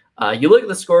dominant. You look at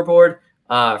the scoreboard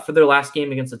for their last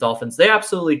game against the Dolphins. They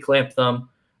absolutely clamped them.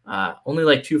 Only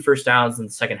like 2 first downs in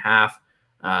the second half.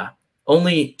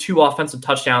 Only 2 offensive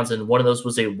touchdowns, and one of those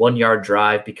was a 1-yard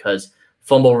drive because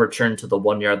fumble returned to the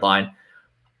 1-yard line.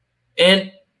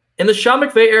 And in the Sean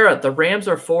McVay era, the Rams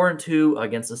are 4-2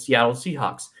 against the Seattle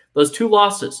Seahawks. Those 2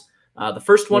 losses. The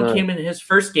first one came in his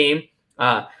first game.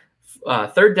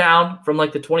 Third down from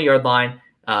like the 20-yard line.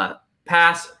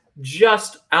 Pass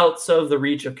just outside of the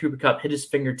reach of Cooper Kupp, hit his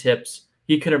fingertips.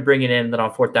 He couldn't bring it in. Then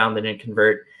on fourth down, they didn't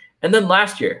convert. And then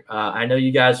last year, I know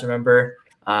you guys remember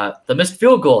the missed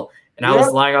field goal, and I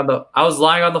was lying on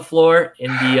the floor in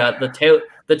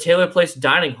the Taylor Place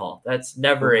dining hall. That's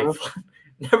never a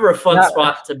fun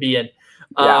spot to be in.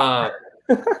 Yeah.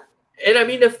 And I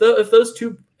mean, if those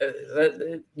two,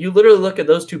 you literally look at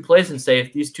those two plays and say,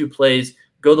 if these two plays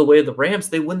go the way of the Rams,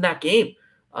 they win that game.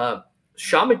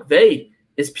 Sean McVay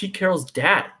is Pete Carroll's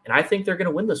dad, and I think they're going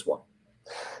to win this one.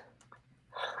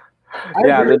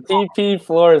 Yeah, the TP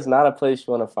floor is not a place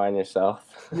you want to find yourself.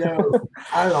 No,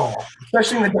 at all.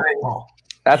 Especially in the dining hall.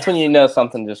 That's when you know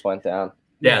something just went down.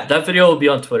 Yeah, that video will be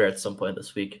on Twitter at some point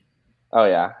this week. Oh,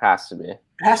 yeah, has to be. It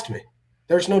has to be.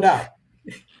 There's no doubt.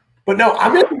 But no,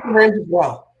 I'm going to pick the Rams as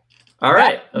well. All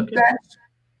right. Okay.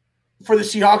 For the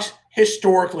Seahawks,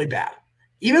 historically bad.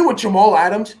 Even with Jamal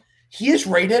Adams, he is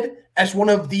rated as one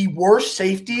of the worst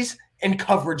safeties in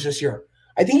coverage this year.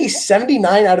 I think he's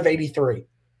 79 out of 83.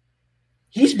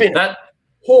 He's been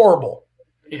horrible.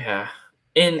 Yeah.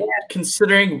 And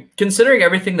considering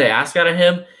everything they ask out of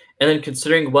him, and then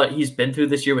considering what he's been through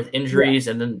this year with injuries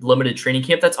and then limited training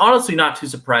camp, that's honestly not too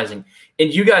surprising.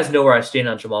 And you guys know where I stand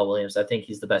on Jamal Williams. I think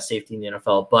he's the best safety in the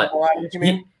NFL. But what you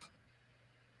mean?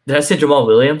 Did I say Jamal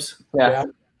Williams? Yeah.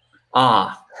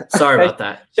 Sorry about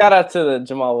that. Shout out to the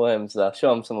Jamal Williams, though.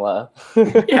 Show him some love.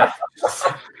 Yeah.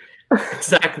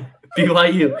 Exactly.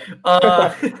 BYU.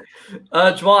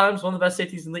 Jamal Adams, one of the best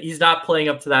safeties in the league. He's not playing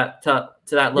up to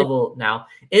that level now.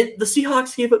 And the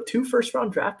Seahawks gave up 2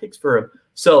 first-round draft picks for him.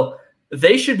 So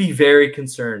they should be very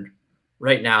concerned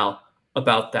right now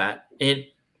about that. And,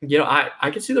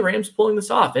 I can see the Rams pulling this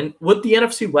off. And with the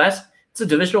NFC West, it's a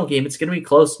divisional game. It's going to be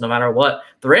close no matter what.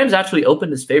 The Rams actually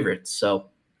opened as favorites. So,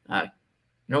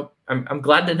 I'm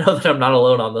glad to know that I'm not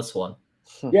alone on this one.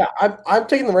 Yeah, I'm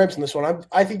taking the Rams in this one.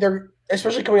 I think they're,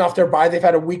 especially coming off their bye, they've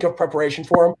had a week of preparation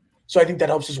for them. So I think that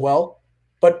helps as well.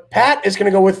 But Pat is going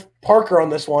to go with Parker on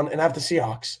this one and have the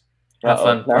Seahawks. Have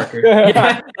fun, Parker. Hey, if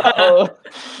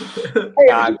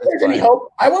there's any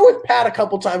hope, I went with Pat a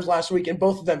couple times last week, and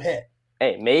both of them hit.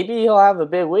 Hey, maybe he'll have a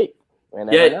big week.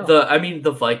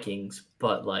 The Vikings,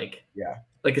 but like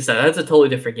I said, that's a totally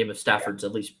different game if Stafford's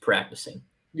at least practicing.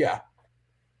 Yeah.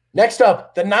 Next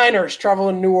up, the Niners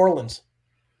travel to New Orleans.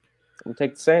 I'm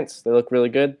take the Saints. They look really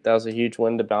good. That was a huge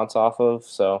win to bounce off of,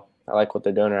 so I like what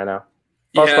they're doing right now.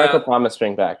 Plus, Michael Thomas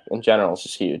being back in general is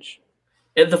just huge.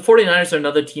 And the 49ers are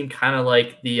another team kind of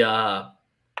like the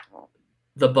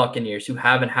Buccaneers, who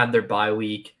haven't had their bye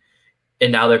week,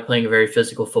 and now they're playing a very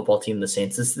physical football team, the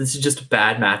Saints. This is just a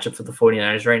bad matchup for the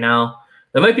 49ers right now.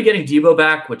 They might be getting Debo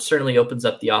back, which certainly opens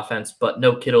up the offense, but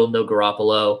no Kittle, no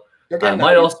Garoppolo.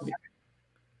 Might also be.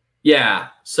 Yeah,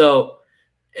 so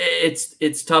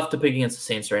it's tough to pick against the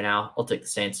Saints right now. I'll take the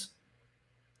Saints.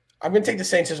 I'm going to take the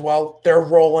Saints as well. They're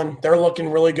rolling. They're looking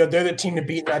really good. They're the team to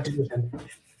beat in that division.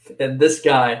 And this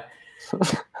guy.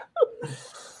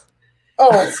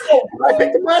 I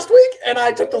picked them last week, and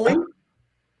I took the lead?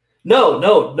 No.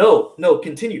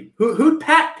 Continue. Who'd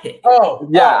Pat pick?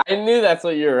 I knew that's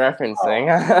what you were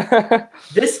referencing.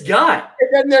 This guy. And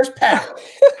then there's Pat.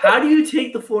 How do you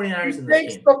take the 49ers in this game? He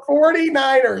takes the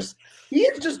 49ers.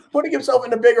 He's just putting himself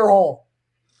in a bigger hole.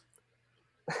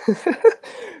 The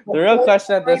real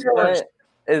question at this point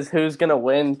is who's going to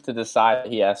win to decide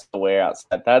he has to wear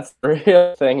outside. That's the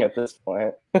real thing at this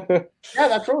point. Yeah,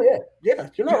 that's really it. Yeah,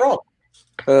 you're not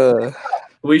wrong.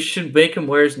 We should make him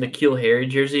wear his N'Keal Harry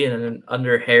jersey, and then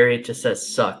under Harry it just says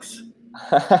sucks.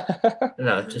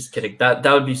 No, just kidding. That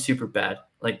would be super bad.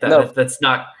 Like that. No. That's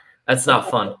not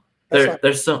fun.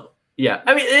 There's some. Yeah,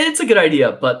 I mean it's a good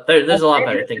idea, but there's a lot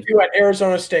better things. Do at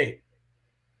Arizona State.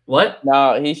 What?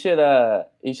 No, he should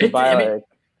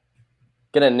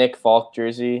get a Nick Falk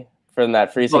jersey from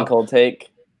that freezing cold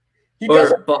take.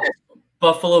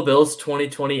 Buffalo Bills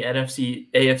 2020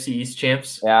 AFC East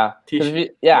champs. Yeah.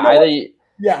 T-shirt.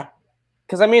 Yeah.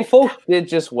 Because, I mean, Falk did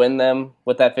just win them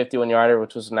with that 51-yarder,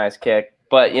 which was a nice kick.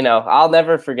 But, I'll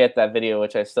never forget that video,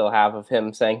 which I still have, of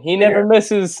him saying, he never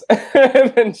misses.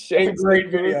 And then Shane's great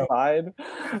video. Side.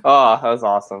 Oh, that was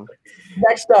awesome.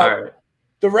 Next up,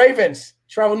 the Ravens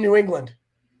travel to New England.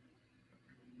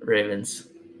 Ravens.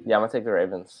 Yeah, I'm going to take the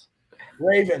Ravens.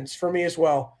 Ravens for me as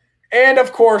well. And,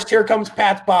 of course, here comes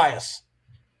Pat's bias.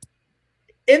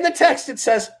 In the text, it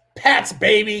says, Pat's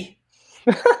baby.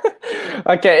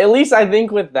 Okay, at least I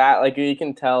think with that, like, you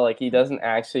can tell, like, he doesn't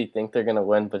actually think they're going to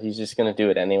win, but he's just going to do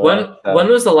it anyway. When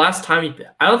was the last time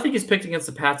I don't think he's picked against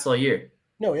the Pats all year.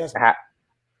 No, he hasn't.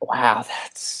 Wow,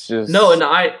 that's just... No,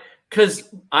 and because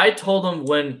I told him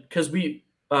because we,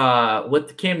 with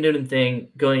the Cam Newton thing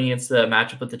going against the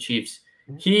matchup with the Chiefs,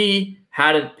 He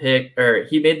hadn't picked, or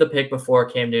he made the pick before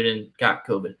Cam Newton got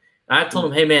COVID. And I told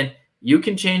him, hey, man, you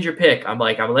can change your pick. I'm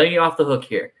letting you off the hook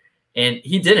here. And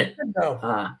he didn't.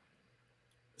 No.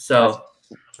 So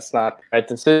it's not the right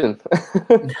decision.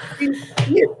 He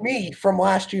hit me from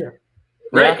last year.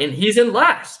 Right, and he's in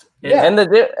last. And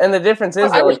the difference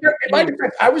is that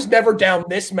I was never down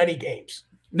this many games.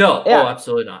 No,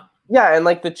 absolutely not. Yeah, and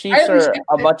like the Chiefs are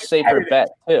a much safer bet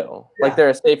too. Like they're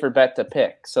a safer bet to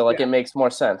pick. So like it makes more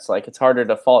sense. Like it's harder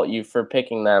to fault you for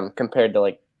picking them compared to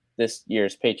like this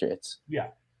year's Patriots. Yeah.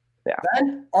 Yeah.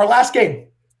 Then our last game.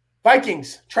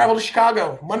 Vikings travel to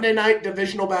Chicago. Monday night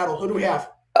divisional battle. Who do we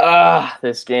have?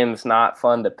 This game's not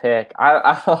fun to pick.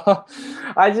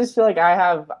 I just feel like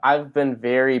I've been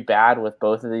very bad with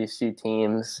both of these two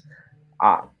teams.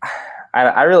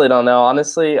 I really don't know.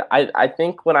 Honestly, I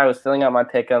think when I was filling out my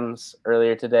pick'ems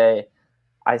earlier today,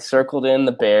 I circled in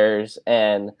the Bears,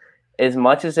 and as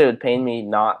much as it would pain me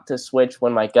not to switch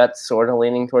when my gut's sort of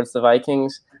leaning towards the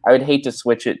Vikings, I would hate to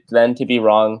switch it then to be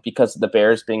wrong because of the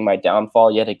Bears being my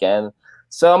downfall yet again.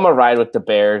 So I'm going to ride with the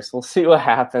Bears. We'll see what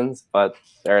happens, but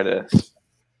there it is.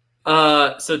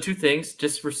 So two things.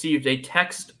 Just received a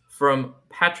text from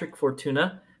Patrick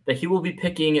Fortuna that he will be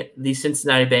picking the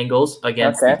Cincinnati Bengals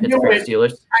against the Pittsburgh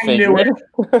Steelers. I knew it.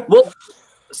 Well,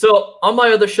 so on my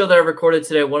other show that I recorded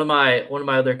today, one of my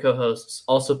other co-hosts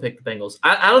also picked the Bengals.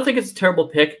 I don't think it's a terrible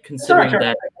pick considering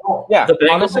that the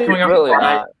Bengals are coming really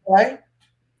up. Right?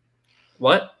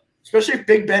 What? Especially if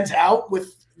Big Ben's out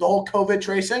with the whole COVID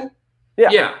tracing.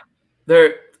 Yeah.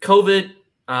 They're COVID,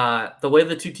 the way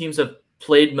the two teams have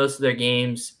played most of their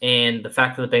games and the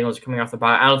fact that the Bengals are coming off the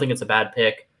bye, I don't think it's a bad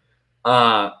pick.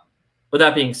 With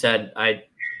that being said,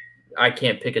 I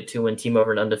can't pick a 2-win team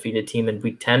over an undefeated team in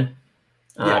week 10.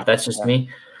 That's just me.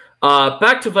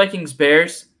 Back to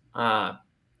Vikings-Bears. I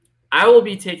will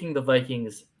be taking the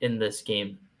Vikings in this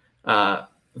game.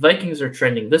 Vikings are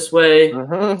trending this way.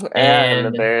 And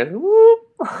the Bears.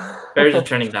 Bears are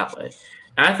trending that way.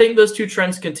 And I think those two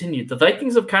trends continue. The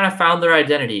Vikings have kind of found their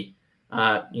identity.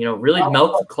 Really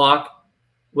milk the clock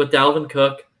with Dalvin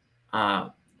Cook,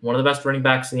 one of the best running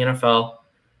backs in the NFL.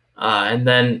 And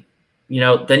then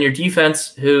your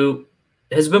defense, who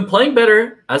has been playing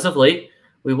better as of late,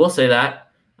 we will say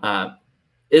that,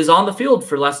 is on the field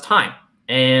for less time.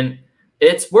 And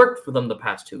it's worked for them the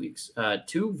past 2 weeks.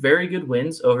 Two very good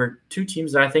wins over two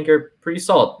teams that I think are pretty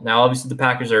solid. Now, obviously, the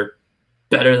Packers are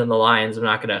better than the Lions. I'm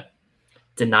not going to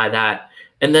deny that.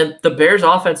 And then the Bears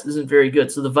offense isn't very good.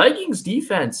 So the Vikings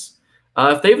defense,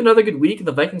 if they have another good week and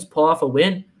the Vikings pull off a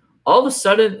win, all of a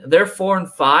sudden they're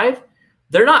 4-5.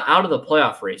 They're not out of the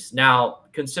playoff race. Now,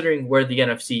 considering where the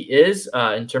NFC is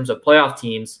in terms of playoff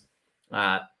teams,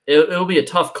 it'll be a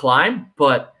tough climb,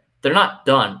 but they're not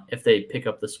done if they pick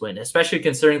up this win, especially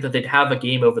considering that they'd have a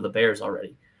game over the Bears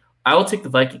already. I will take the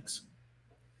Vikings.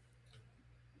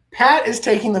 Pat is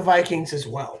taking the Vikings as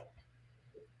well,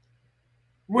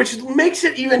 which makes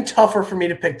it even tougher for me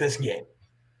to pick this game.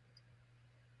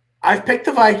 I've picked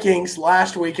the Vikings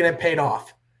last week and it paid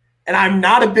off. And I'm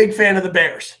not a big fan of the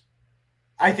Bears.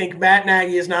 I think Matt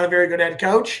Nagy is not a very good head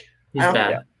coach. He's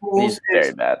bad. He's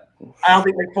very bad. I don't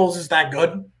think Nick Foles is that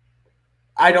good.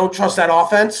 I don't trust that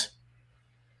offense.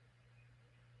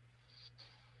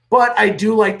 But I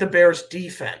do like the Bears'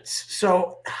 defense.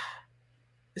 So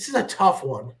this is a tough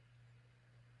one.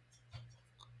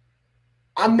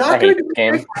 I'm not going to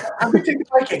take the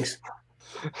Vikings.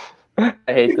 I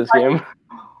hate this game.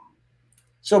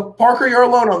 So, Parker, you're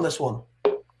alone on this one.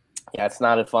 Yeah, it's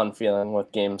not a fun feeling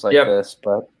with games like this,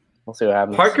 but we'll see what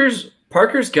happens.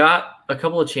 Parker's got a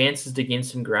couple of chances to gain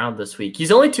some ground this week.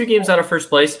 He's only 2 games out of first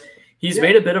place. He's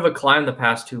made a bit of a climb the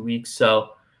past 2 weeks,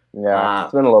 so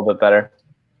it's been a little bit better.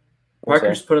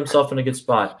 Parker's put himself in a good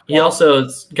spot. He also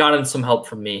has gotten some help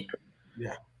from me.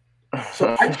 Yeah.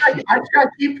 So I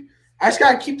just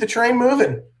got to keep the train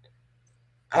moving.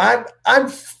 I'm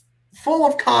full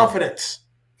of confidence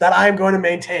that I'm going to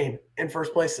maintain in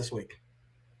first place this week.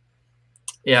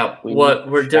 Yeah,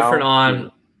 we're different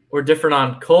on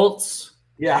Colts.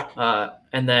 Yeah.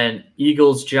 And then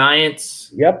Eagles,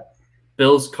 Giants. Yep.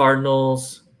 Bills,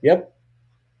 Cardinals. Yep.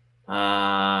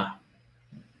 And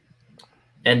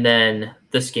then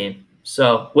this game.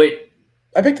 So wait,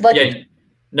 I picked the Vikings. Yeah,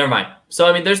 never mind. So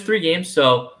I mean, there's 3 games.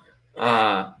 So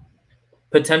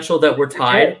potential that we're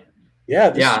tied.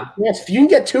 Yeah. Yes. If you can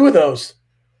get 2 of those,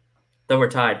 then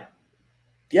we're tied.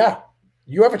 Yeah,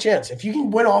 you have a chance. If you can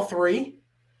win all 3,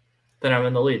 then I'm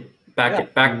in the lead. Back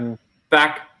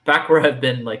where I've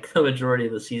been like the majority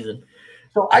of the season.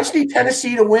 So I just need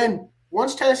Tennessee to win.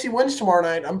 Once Tennessee wins tomorrow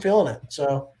night, I'm feeling it.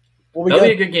 So that'll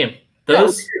be a good game.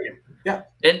 Yeah.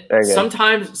 And Very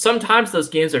good. sometimes those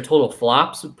games are total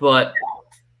flops, but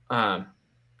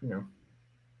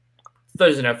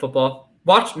Thursday Night Football.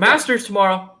 Watch Masters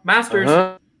tomorrow.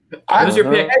 Masters. Who's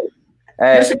your pick?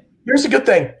 Here's a good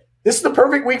thing. This is the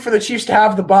perfect week for the Chiefs to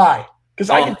have the bye because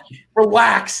I can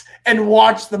relax and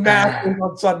watch the Masters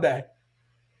on Sunday.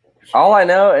 All I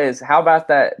know is how about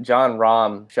that John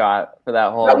Rahm shot for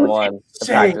that hole in one the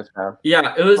practice round?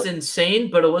 Yeah, it was insane,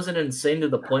 but it wasn't insane to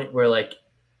the point where like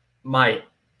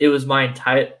it was my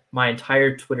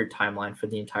entire Twitter timeline for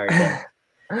the entire day.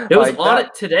 It was on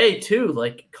it today too.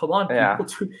 Like, come on,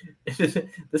 people!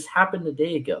 This happened a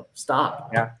day ago.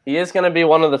 Stop. Yeah, he is going to be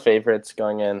one of the favorites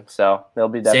going in, so they'll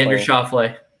be definitely.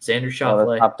 Xander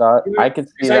Schauffele. Top dot. I could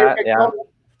see that. Yeah.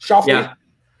 Schauffele. Yeah.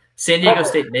 San Diego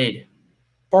State made.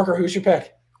 Parker, who's your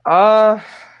pick? I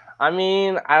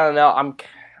mean, I don't know.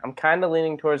 I'm kind of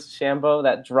leaning towards Shambo.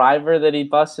 That driver that he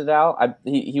busted out.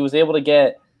 He was able to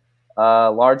get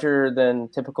larger than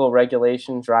typical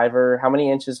regulation driver. How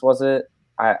many inches was it?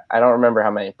 I don't remember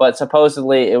how many, but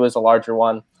supposedly it was a larger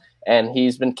one. And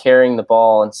he's been carrying the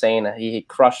ball insane. He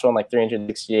crushed one like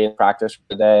 368 in practice for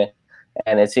the day.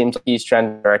 And it seems like he's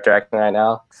trending in the right direction right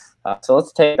now. So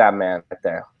let's take that man right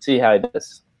there. See how he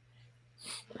does.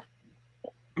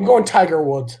 I'm going Tiger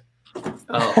Woods.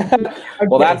 Oh.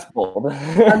 Well, that's bold.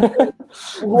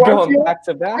 Going back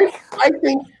to back. I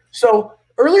think so.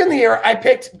 Earlier in the year, I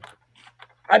picked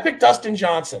Dustin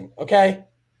Johnson. Okay,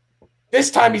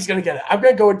 this time he's going to get it. I'm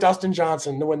going to go with Dustin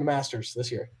Johnson to win the Masters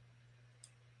this year.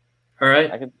 All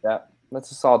right, I could. Yeah,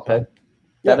 that's a solid pick.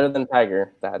 Better than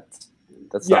Tiger. That's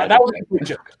that was a complete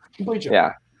joke. Complete joke.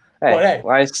 Yeah. Hey,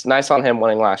 nice on him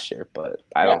winning last year, but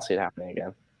I don't see it happening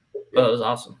again. Oh, that was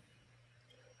awesome.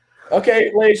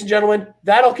 Okay, ladies and gentlemen,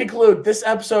 that'll conclude this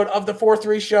episode of the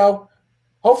 4-3 show.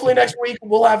 Hopefully next week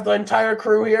we'll have the entire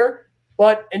crew here,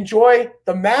 but enjoy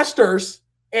the Masters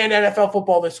and NFL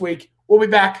football this week. We'll be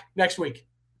back next week.